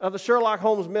of the Sherlock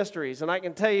Holmes mysteries, and I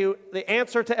can tell you the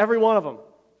answer to every one of them.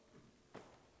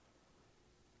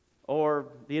 Or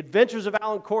The Adventures of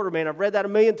Alan Quartermain. I've read that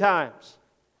 1,000,000 times.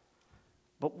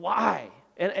 But why?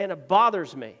 And it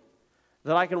bothers me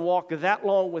that I can walk that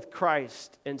long with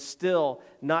Christ and still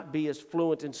not be as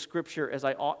fluent in Scripture as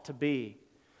I ought to be.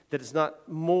 That it's not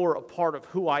more a part of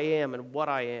who I am and what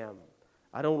I am.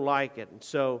 I don't like it. And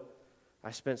so I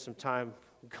spent some time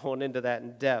going into that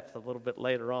in depth a little bit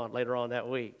later on that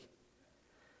week.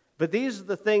 But these are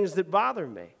the things that bother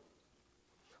me.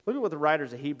 Look at what the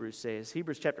writers of Hebrews says.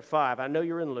 Hebrews chapter 5. I know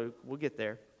you're in Luke. We'll get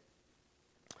there.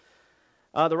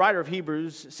 The writer of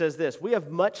Hebrews says this: we have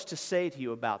much to say to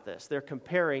you about this. The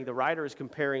writer is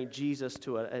comparing Jesus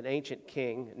to an ancient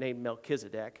king named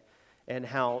Melchizedek, and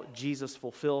how Jesus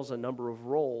fulfills a number of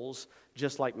roles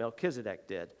just like Melchizedek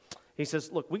did. He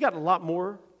says, look, we got a lot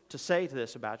more to say to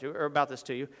this about this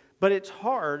to you, but it's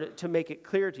hard to make it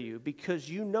clear to you because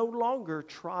you no longer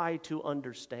try to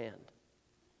understand.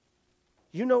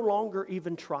 You no longer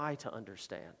even try to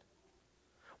understand.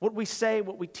 What we say,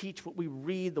 what we teach, what we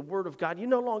read, the Word of God, you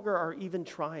no longer are even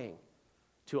trying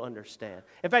to understand.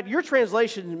 In fact, your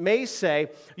translation may say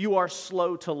you are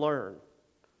slow to learn.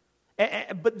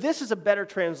 But this is a better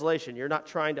translation. You're not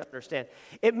trying to understand.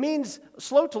 It means,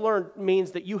 slow to learn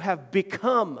means that you have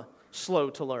become slow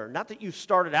to learn. Not that you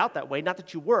started out that way, not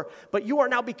that you were, but you are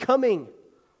now becoming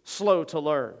slow to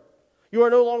learn. You are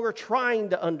no longer trying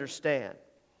to understand.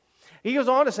 He goes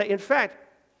on to say, in fact,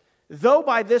 though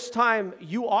by this time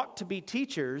you ought to be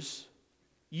teachers,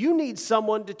 you need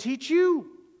someone to teach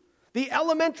you the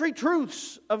elementary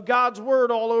truths of God's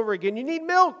Word all over again. You need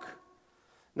milk,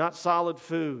 not solid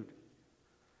food.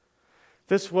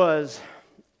 This was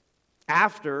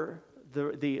after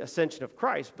the ascension of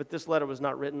Christ, but this letter was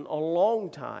not written a long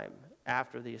time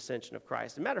after the ascension of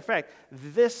Christ. As a matter of fact,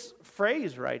 this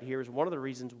phrase right here is one of the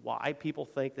reasons why people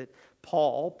think that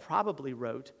Paul probably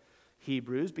wrote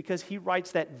Hebrews, because he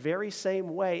writes that very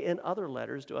same way in other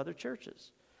letters to other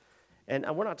churches. And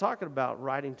we're not talking about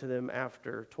writing to them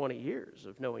after 20 years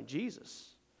of knowing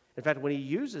Jesus. In fact, when he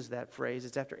uses that phrase,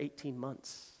 it's after 18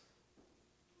 months.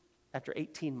 After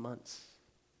 18 months,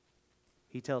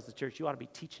 he tells the church, you ought to be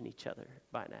teaching each other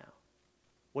by now.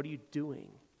 What are you doing?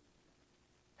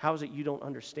 How is it you don't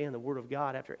understand the Word of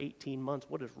God after 18 months?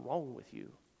 What is wrong with you?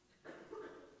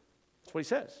 That's what he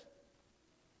says.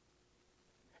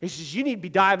 He says, you need to be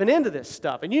diving into this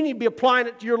stuff, and you need to be applying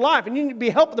it to your life, and you need to be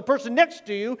helping the person next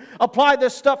to you apply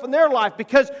this stuff in their life,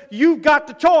 because you've got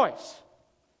the choice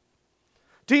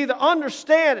to either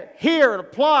understand it, hear, and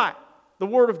apply the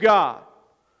Word of God,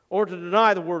 or to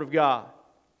deny the Word of God.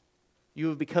 You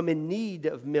have become in need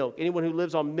of milk. Anyone who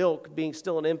lives on milk, being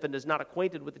still an infant, is not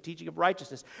acquainted with the teaching of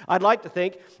righteousness. I'd like to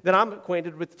think that I'm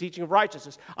acquainted with the teaching of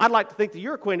righteousness. I'd like to think that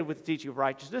you're acquainted with the teaching of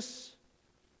righteousness.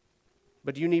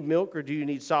 But do you need milk or do you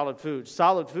need solid food?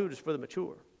 Solid food is for the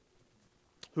mature,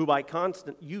 who by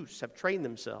constant use have trained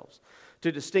themselves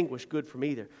to distinguish good from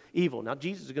evil. Now,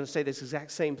 Jesus is going to say this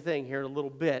exact same thing here in a little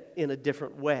bit in a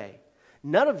different way.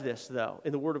 None of this, though,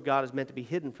 in the Word of God is meant to be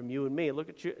hidden from you and me. Look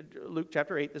at Luke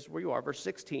chapter 8. This is where you are, verse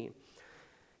 16.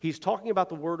 He's talking about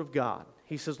the Word of God.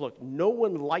 He says, look, no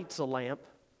one lights a lamp.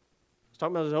 He's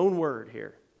talking about his own word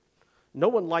here. No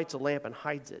one lights a lamp and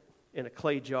hides it in a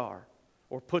clay jar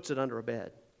or puts it under a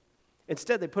bed.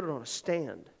 Instead, they put it on a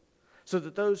stand so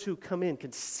that those who come in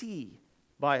can see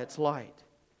by its light.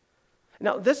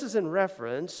 Now, this is in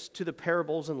reference to the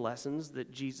parables and lessons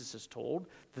that Jesus has told,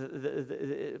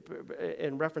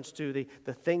 in reference to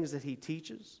the things that he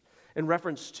teaches, in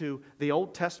reference to the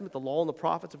Old Testament, the law and the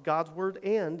prophets of God's Word,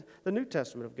 and the New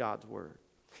Testament of God's Word.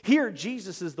 Here,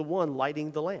 Jesus is the one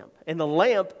lighting the lamp, and the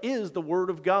lamp is the Word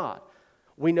of God.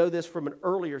 We know this from an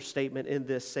earlier statement in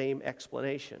this same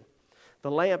explanation.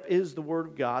 The lamp is the Word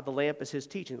of God. The lamp is his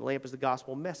teaching. The lamp is the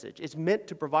gospel message. It's meant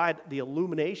to provide the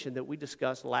illumination that we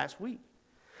discussed last week.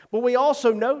 But we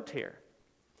also note here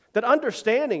that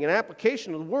understanding and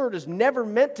application of the Word is never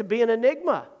meant to be an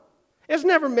enigma. It's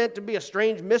never meant to be a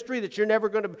strange mystery that you're never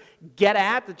going to get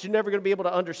at, that you're never going to be able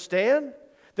to understand,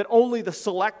 that only the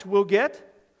select will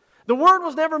get. The Word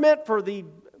was never meant for the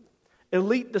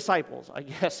elite disciples, I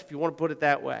guess, if you want to put it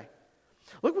that way.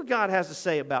 Look what God has to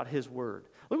say about His Word.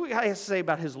 Look what God has to say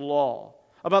about His law,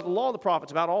 about the law of the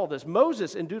prophets, about all this.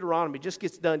 Moses in Deuteronomy just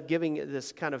gets done giving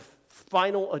this kind of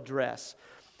final address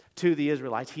to the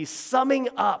Israelites. He's summing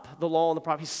up the law and the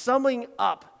prophets. He's summing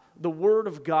up the Word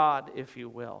of God, if you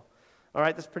will. All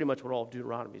right, that's pretty much what all of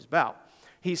Deuteronomy is about.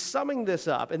 He's summing this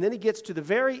up, and then he gets to the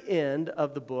very end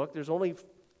of the book. There's only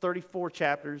 34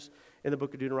 chapters in the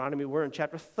book of Deuteronomy. We're in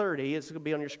chapter 30. It's going to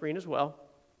be on your screen as well.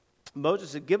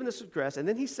 Moses had given this address, and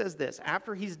then he says this.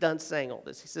 After he's done saying all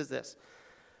this, he says this.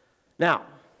 Now,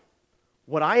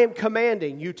 what I am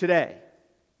commanding you today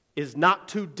is not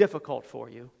too difficult for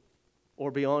you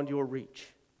or beyond your reach.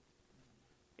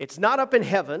 It's not up in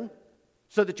heaven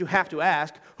so that you have to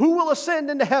ask, who will ascend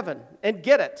into heaven and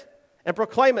get it and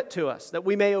proclaim it to us that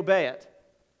we may obey it?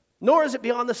 Nor is it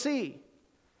beyond the sea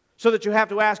so that you have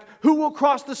to ask, who will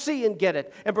cross the sea and get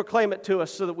it and proclaim it to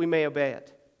us so that we may obey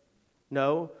it?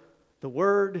 No, the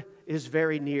word is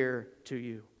very near to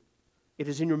you. It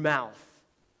is in your mouth.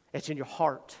 It's in your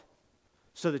heart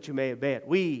so that you may obey it.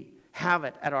 We have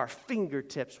it at our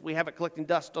fingertips. We have it collecting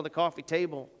dust on the coffee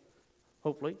table.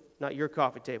 Hopefully, not your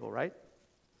coffee table, right?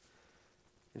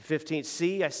 In 15,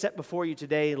 see, I set before you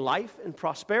today life and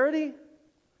prosperity.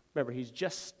 Remember, he's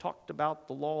just talked about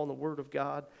the law and the word of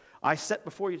God. I set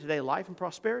before you today life and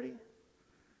prosperity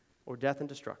or death and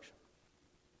destruction.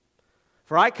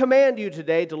 For I command you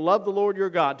today to love the Lord your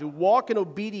God, to walk in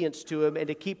obedience to him, and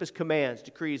to keep his commands,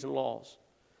 decrees, and laws.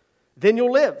 Then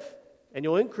you'll live and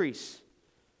you'll increase.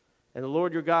 And the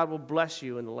Lord your God will bless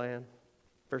you in the land.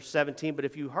 Verse 17, but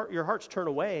if your hearts turn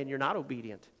away and you're not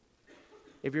obedient,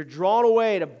 if you're drawn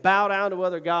away to bow down to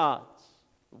other gods,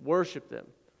 worship them,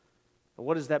 and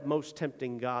what is that most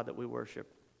tempting God that we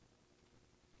worship?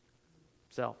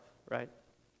 Self, right?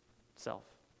 Self.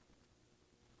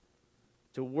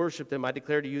 To worship them, I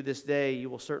declare to you this day, you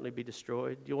will certainly be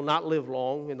destroyed. You will not live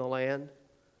long in the land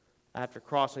after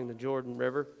crossing the Jordan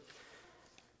River.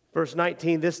 Verse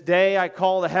 19, this day I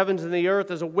call the heavens and the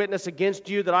earth as a witness against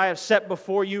you that I have set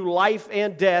before you life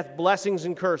and death, blessings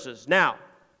and curses. Now,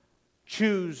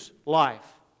 choose life.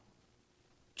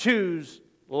 Choose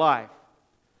life.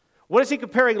 What is he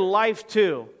comparing life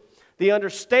to? The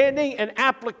understanding and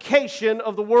application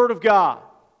of the Word of God.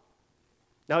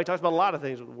 Now, he talks about a lot of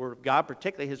things with the Word of God,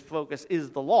 particularly his focus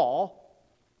is the law.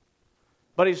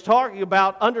 But he's talking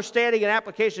about understanding and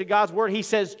application of God's Word. He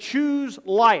says, choose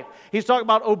life. He's talking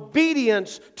about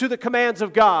obedience to the commands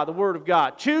of God, the Word of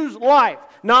God. Choose life,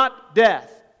 not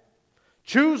death.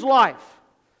 Choose life.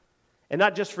 And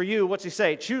not just for you, what's he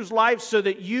say? Choose life so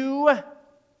that you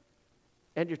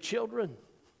and your children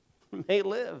may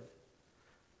live.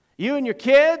 You and your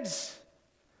kids,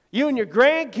 you and your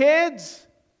grandkids,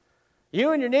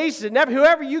 you and your nieces and nephews,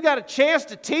 whoever you got a chance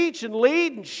to teach and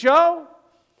lead and show,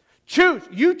 choose.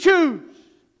 You choose.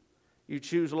 You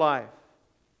choose life.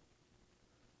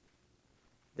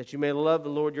 That you may love the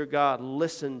Lord your God.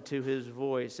 Listen to his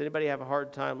voice. Anybody have a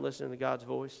hard time listening to God's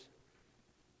voice?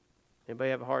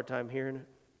 Anybody have a hard time hearing it?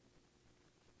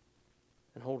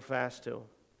 And hold fast to him.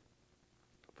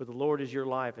 For the Lord is your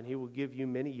life, and he will give you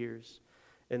many years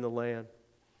in the land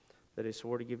that he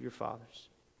swore to give your fathers.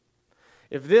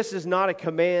 If this is not a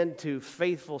command to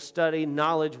faithful study,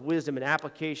 knowledge, wisdom, and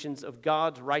applications of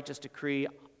God's righteous decree,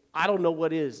 I don't know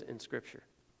what is in Scripture.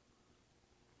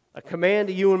 A command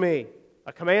to you and me.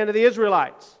 A command to the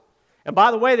Israelites. And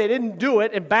by the way, they didn't do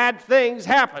it, and bad things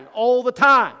happened all the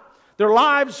time. Their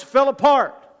lives fell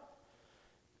apart.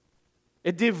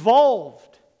 It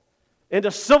devolved into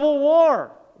civil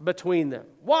war between them.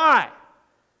 Why?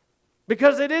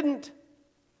 Because they didn't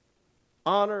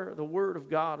honor the Word of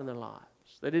God in their lives.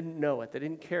 They didn't know it. They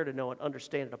didn't care to know it,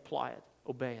 understand it, apply it,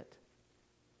 obey it.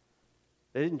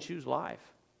 They didn't choose life.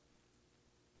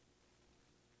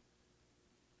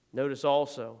 Notice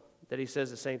also that he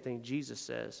says the same thing Jesus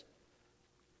says.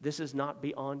 This is not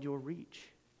beyond your reach.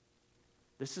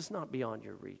 This is not beyond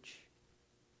your reach.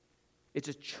 It's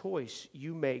a choice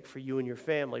you make for you and your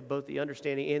family, both the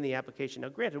understanding and the application. Now,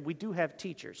 granted, we do have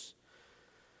teachers.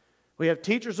 We have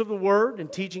teachers of the Word,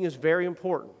 and teaching is very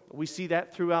important. We see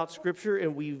that throughout Scripture,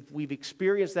 and we've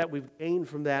experienced that. We've gained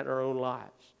from that in our own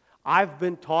lives. I've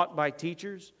been taught by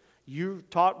teachers. You're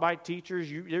taught by teachers.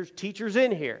 There's teachers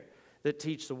in here that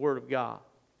teach the Word of God.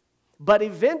 But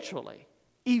eventually,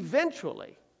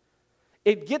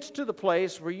 it gets to the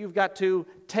place where you've got to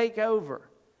take over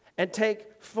and take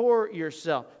for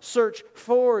yourself. Search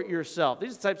for yourself.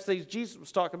 These are the types of things Jesus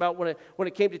was talking about when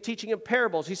it came to teaching in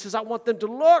parables. He says, I want them to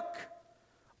look.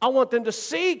 I want them to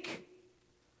seek.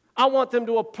 I want them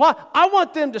to apply. I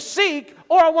want them to seek,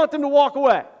 or I want them to walk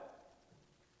away.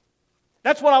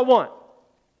 That's what I want.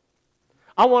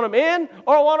 I want them in,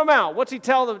 or I want them out. What's he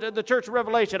tell the church of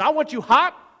Revelation? I want you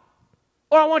hot,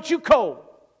 or I want you cold.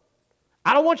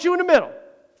 I don't want you in the middle.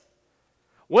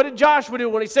 What did Joshua do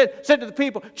when he said to the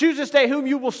people, choose this day whom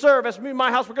you will serve? As me and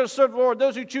my house, we're going to serve the Lord.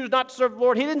 Those who choose not to serve the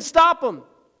Lord, he didn't stop them.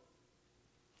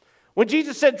 When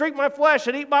Jesus said, drink my flesh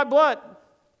and eat my blood,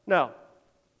 no.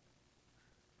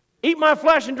 Eat my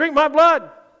flesh and drink my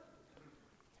blood.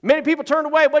 Many people turned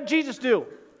away. What did Jesus do?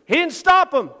 He didn't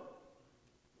stop them.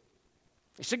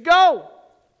 He said, go.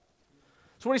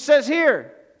 That's what he says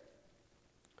here.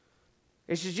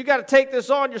 He says, you got to take this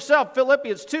on yourself.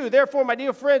 Philippians 2. Therefore, my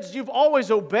dear friends, you've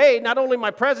always obeyed, not only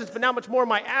my presence, but now much more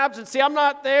my absence. See, I'm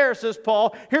not there, says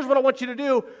Paul. Here's what I want you to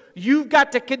do. You've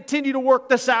got to continue to work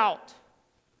this out.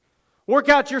 Work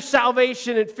out your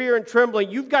salvation in fear and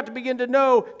trembling. You've got to begin to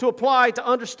know, to apply, to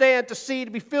understand, to see,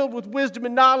 to be filled with wisdom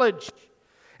and knowledge.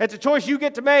 It's a choice you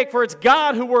get to make, for it's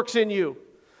God who works in you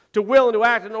to will and to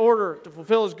act in order to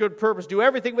fulfill his good purpose. Do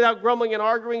everything without grumbling and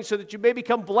arguing so that you may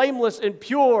become blameless and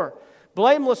pure.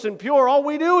 Blameless and pure. All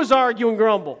we do is argue and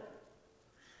grumble.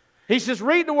 He says,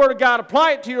 read the Word of God,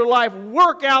 apply it to your life,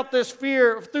 work out this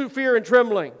fear through fear and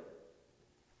trembling.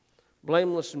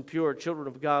 Blameless and pure, children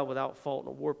of God without fault in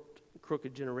a warped,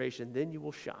 crooked generation, then you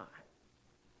will shine.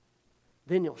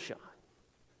 Then you'll shine.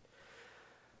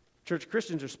 Church,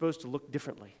 Christians are supposed to look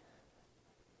differently.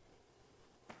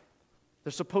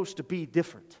 They're supposed to be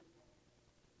different.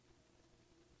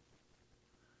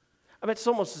 I mean, it's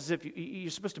almost as if you're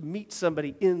supposed to meet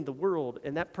somebody in the world,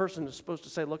 and that person is supposed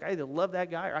to say, look, I either love that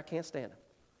guy or I can't stand him.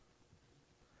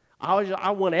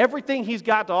 I want everything he's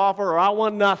got to offer, or I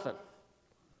want nothing.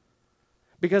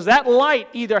 Because that light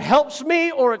either helps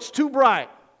me or it's too bright.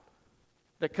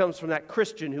 That comes from that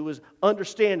Christian who is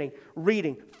understanding,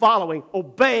 reading, following,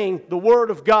 obeying the Word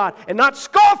of God, and not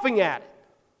scoffing at it.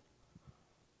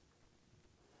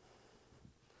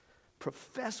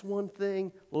 Profess one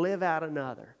thing, live out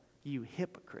another. You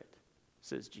hypocrite,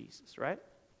 says Jesus, right?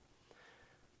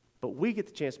 But we get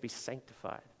the chance to be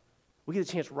sanctified. We get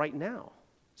the chance right now.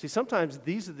 See, sometimes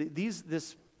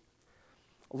this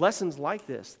lessons like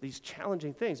this, these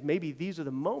challenging things, maybe these are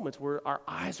the moments where our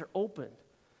eyes are opened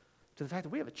to the fact that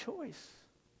we have a choice.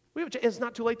 It's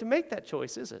not too late to make that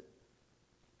choice, is it?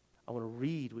 I want to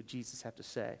read what Jesus has to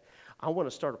say. I want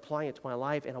to start applying it to my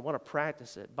life, and I want to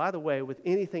practice it. By the way, with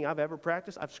anything I've ever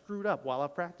practiced, I've screwed up while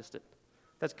I've practiced it.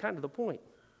 That's kind of the point.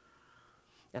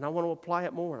 And I want to apply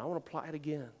it more, and I want to apply it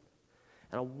again.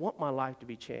 And I want my life to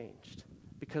be changed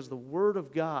because the Word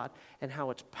of God and how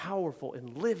it's powerful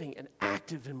and living and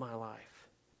active in my life.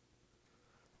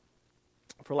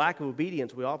 For lack of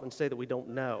obedience, we often say that we don't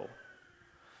know.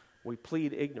 We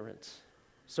plead ignorance,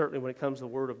 certainly when it comes to the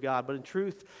Word of God. But in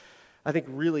truth, I think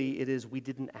really it is we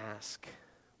didn't ask.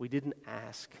 We didn't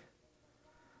ask.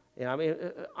 I mean,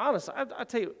 honestly, I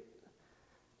tell you,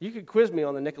 you could quiz me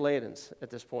on the Nicolaitans at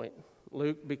this point,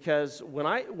 Luke, because when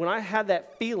I had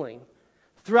that feeling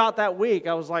throughout that week,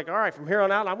 I was like, all right, from here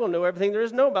on out, I'm going to know everything there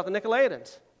is to know about the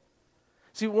Nicolaitans.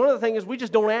 See, one of the things is we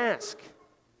just don't ask.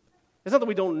 It's not that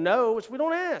we don't know, it's we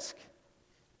don't ask.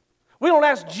 We don't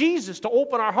ask Jesus to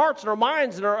open our hearts and our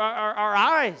minds and our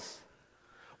eyes.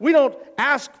 We don't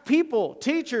ask people,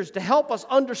 teachers, to help us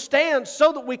understand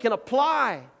so that we can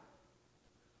apply.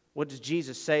 What does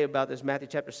Jesus say about this? Matthew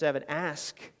chapter 7,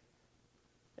 ask,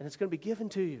 and it's going to be given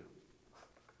to you.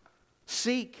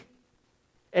 Seek,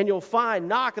 and you'll find.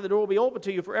 Knock, and the door will be open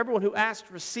to you. For everyone who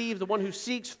asks receives, the one who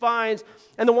seeks finds,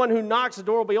 and the one who knocks, the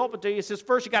door will be open to you. He says,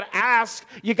 first you got to ask,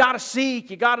 you got to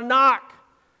seek, you got to knock.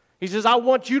 He says, I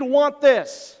want you to want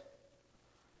this.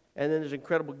 And then there's an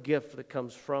incredible gift that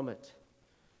comes from it.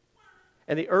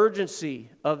 And the urgency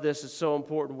of this is so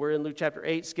important. We're in Luke chapter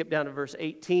 8, skip down to verse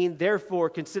 18. Therefore,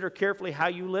 consider carefully how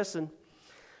you listen.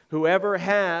 Whoever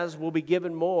has will be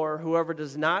given more. Whoever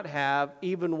does not have,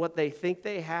 even what they think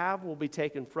they have will be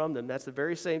taken from them. That's the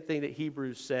very same thing that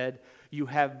Hebrews said. You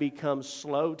have become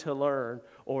slow to learn,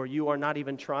 or you are not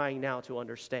even trying now to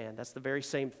understand. That's the very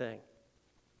same thing.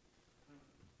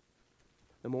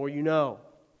 The more you know,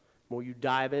 the more you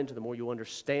dive into, the more you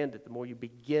understand it, the more you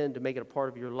begin to make it a part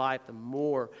of your life, the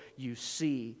more you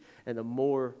see and the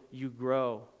more you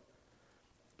grow.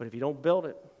 But if you don't build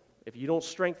it, if you don't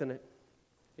strengthen it,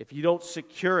 if you don't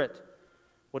secure it,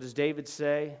 what does David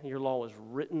say? Your law is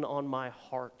written on my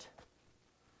heart.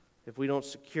 If we don't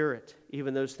secure it,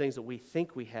 even those things that we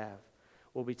think we have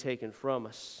will be taken from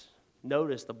us.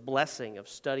 Notice the blessing of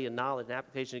study and knowledge and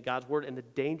application of God's word and the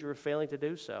danger of failing to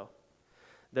do so.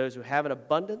 Those who have an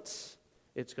abundance,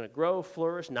 it's going to grow,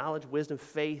 flourish, knowledge, wisdom,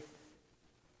 faith.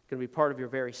 It's going to be part of your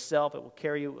very self. It will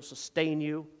carry you, it will sustain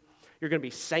you. You're going to be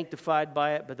sanctified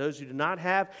by it. But those who do not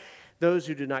have, those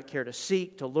who do not care to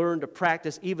seek, to learn, to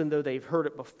practice, even though they've heard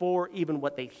it before, even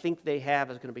what they think they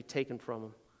have is going to be taken from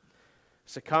them.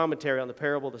 It's a commentary on the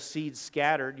parable of the seed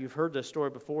scattered. You've heard this story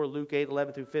before, Luke 8,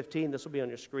 11 through 15. This will be on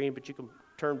your screen, but you can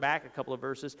turn back a couple of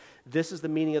verses. This is the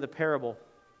meaning of the parable.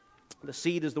 The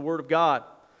seed is the word of God.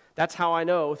 That's how I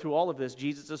know through all of this,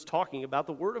 Jesus is talking about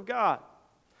the Word of God.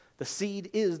 The seed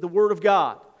is the Word of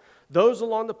God. Those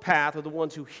along the path are the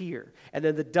ones who hear. And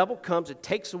then the devil comes and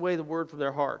takes away the Word from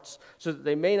their hearts so that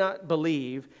they may not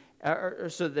believe,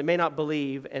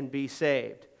 and be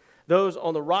saved. Those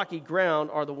on the rocky ground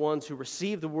are the ones who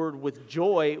receive the Word with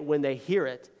joy when they hear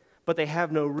it, but they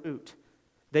have no root.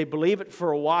 They believe it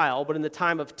for a while, but in the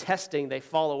time of testing, they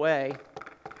fall away.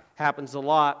 Happens a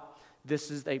lot.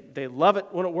 They love it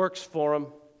when it works for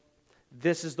them.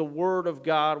 This is the word of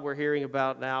God we're hearing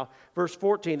about now. Verse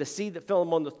 14, the seed that fell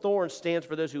among the thorns stands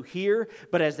for those who hear,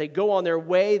 but as they go on their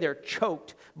way, they're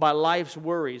choked by life's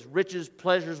worries, riches,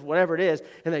 pleasures, whatever it is,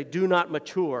 and they do not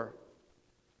mature.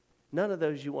 None of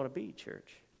those you want to be,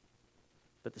 church.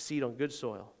 But the seed on good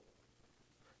soil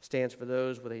stands for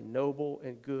those with a noble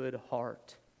and good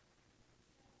heart.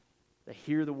 They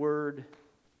hear the word,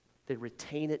 they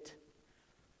retain it,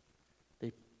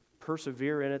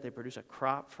 persevere in it, they produce a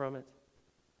crop from it.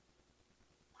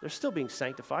 They're still being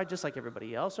sanctified just like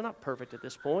everybody else. They're not perfect at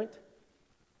this point,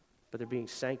 but they're being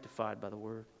sanctified by the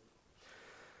word.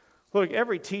 Look,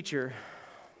 every teacher,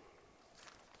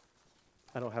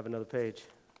 I don't have another page.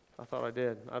 I thought I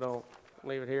did. I don't.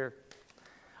 Leave it here.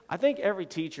 I think every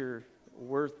teacher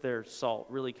worth their salt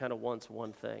really kind of wants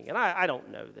one thing, and I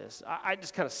don't know this. I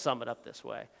just kind of sum it up this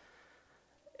way.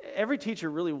 Every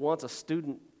teacher really wants a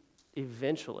student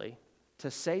eventually to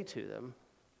say to them,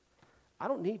 I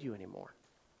don't need you anymore.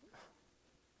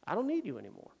 I don't need you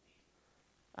anymore.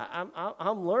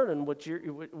 I'm learning what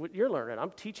you're learning.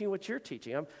 I'm teaching what you're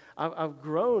teaching. I've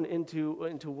grown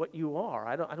into what you are.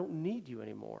 I don't need you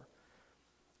anymore.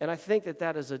 And I think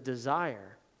that is a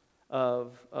desire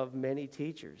of many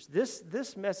teachers.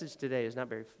 This message today is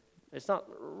it's not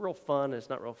real fun, it's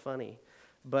not real funny,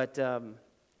 but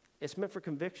it's meant for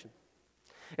conviction.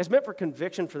 It's meant for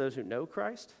conviction for those who know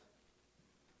Christ.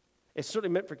 It's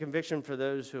certainly meant for conviction for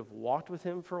those who have walked with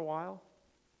him for a while.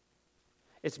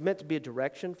 It's meant to be a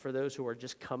direction for those who are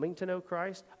just coming to know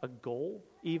Christ, a goal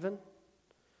even.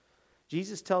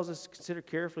 Jesus tells us to consider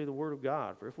carefully the Word of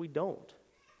God, for if we don't,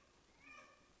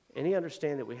 any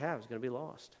understanding that we have is going to be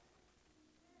lost.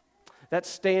 That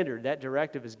standard, that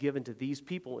directive is given to these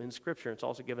people in Scripture. It's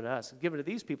also given to us. It's given to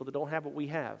these people that don't have what we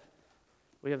have.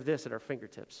 We have this at our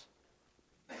fingertips.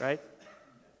 Right?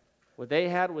 What they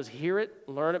had was hear it,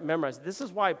 learn it, memorize it. This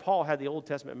is why Paul had the Old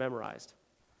Testament memorized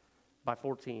by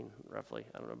 14, roughly.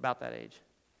 I don't know, about that age,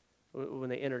 when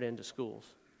they entered into schools.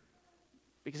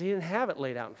 Because he didn't have it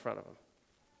laid out in front of him.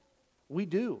 We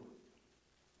do.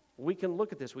 We can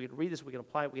look at this, we can read this, we can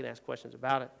apply it, we can ask questions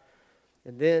about it.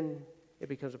 And then it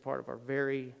becomes a part of our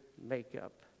very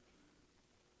makeup.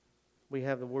 We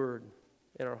have the Word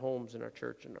in our homes, in our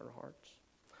church, in our hearts.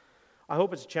 I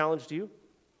hope it's a challenge to you.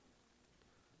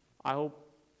 I hope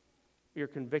you're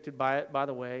convicted by it. By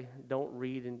the way, don't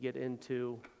read and get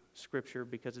into Scripture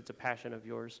because it's a passion of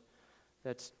yours.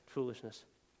 That's foolishness.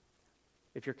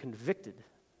 If you're convicted,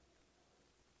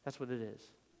 that's what it is.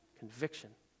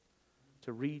 Conviction.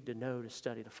 to read, to know, to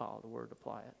study, to follow the Word, to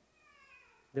apply it.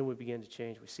 Then we begin to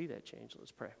change. We see that change.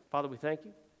 Let's pray. Father, we thank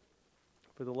you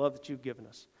for the love that you've given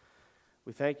us.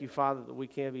 We thank you, Father, that we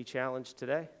can be challenged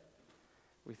today.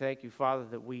 We thank you, Father,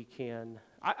 that we can.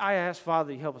 I ask, Father,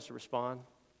 that you help us to respond.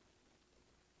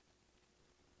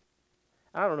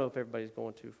 I don't know if everybody's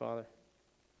going to, Father.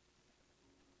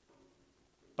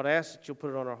 But I ask that you'll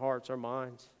put it on our hearts, our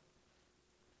minds.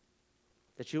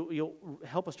 That you'll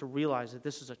help us to realize that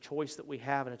this is a choice that we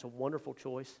have, and it's a wonderful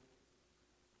choice.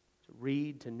 To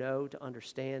read, to know, to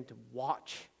understand, to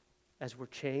watch as we're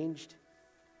changed.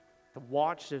 To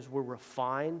watch as we're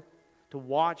refined. To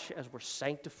watch as we're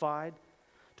sanctified.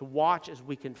 To watch as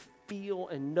we can feel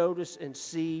and notice and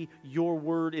see your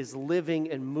word is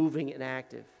living and moving and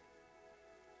active.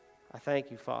 I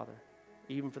thank you, Father,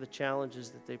 even for the challenges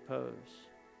that they pose.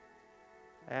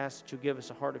 I ask that you give us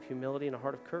a heart of humility and a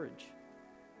heart of courage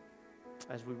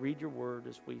as we read your word,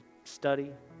 as we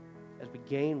study, as we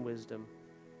gain wisdom,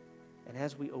 and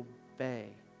as we obey.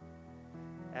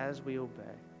 As we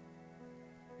obey.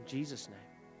 In Jesus' name,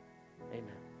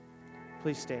 amen.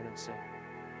 Please stand and sing.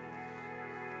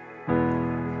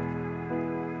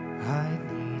 I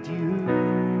need you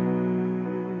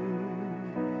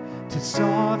to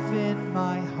soften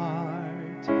my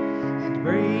heart and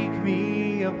break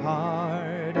me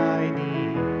apart. I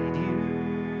need you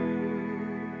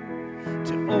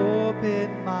to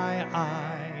open my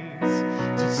eyes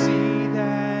to see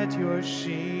that you're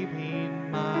shaping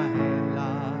my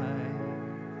life.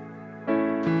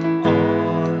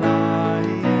 All I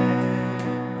am,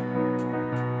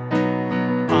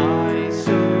 I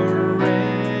surrender.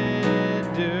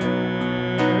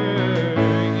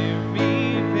 Give me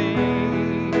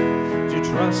faith to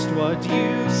trust what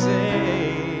you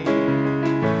say,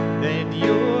 that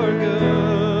you're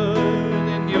good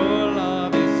and your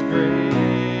love is great.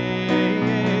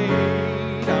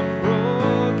 I'm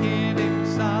broken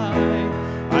inside,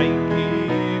 I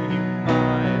give you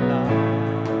my life.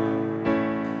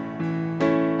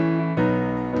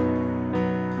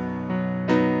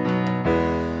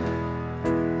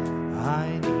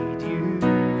 I need you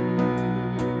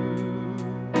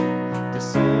to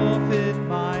soften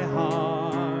my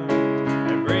heart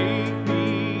and break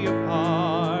me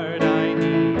apart. I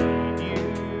need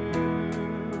you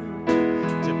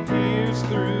to pierce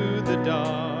through the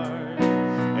dark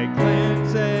and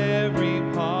cleanse every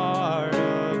part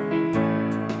of me.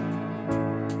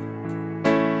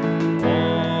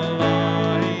 All I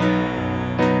am,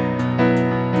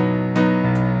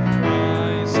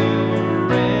 I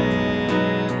surrender.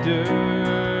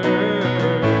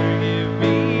 Give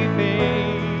me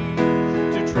faith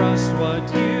to trust what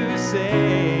you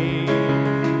say,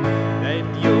 that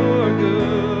you're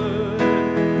good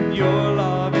and your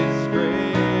love is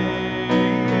great.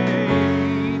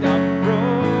 I'm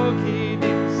broken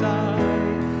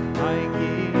inside, I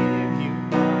give you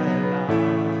my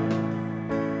life.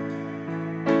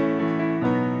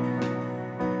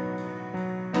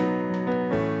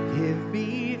 Give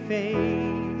me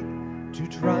faith to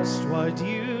trust what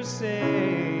you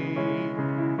say,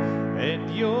 and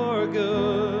you're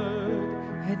good,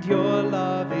 and your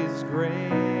love is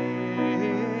great.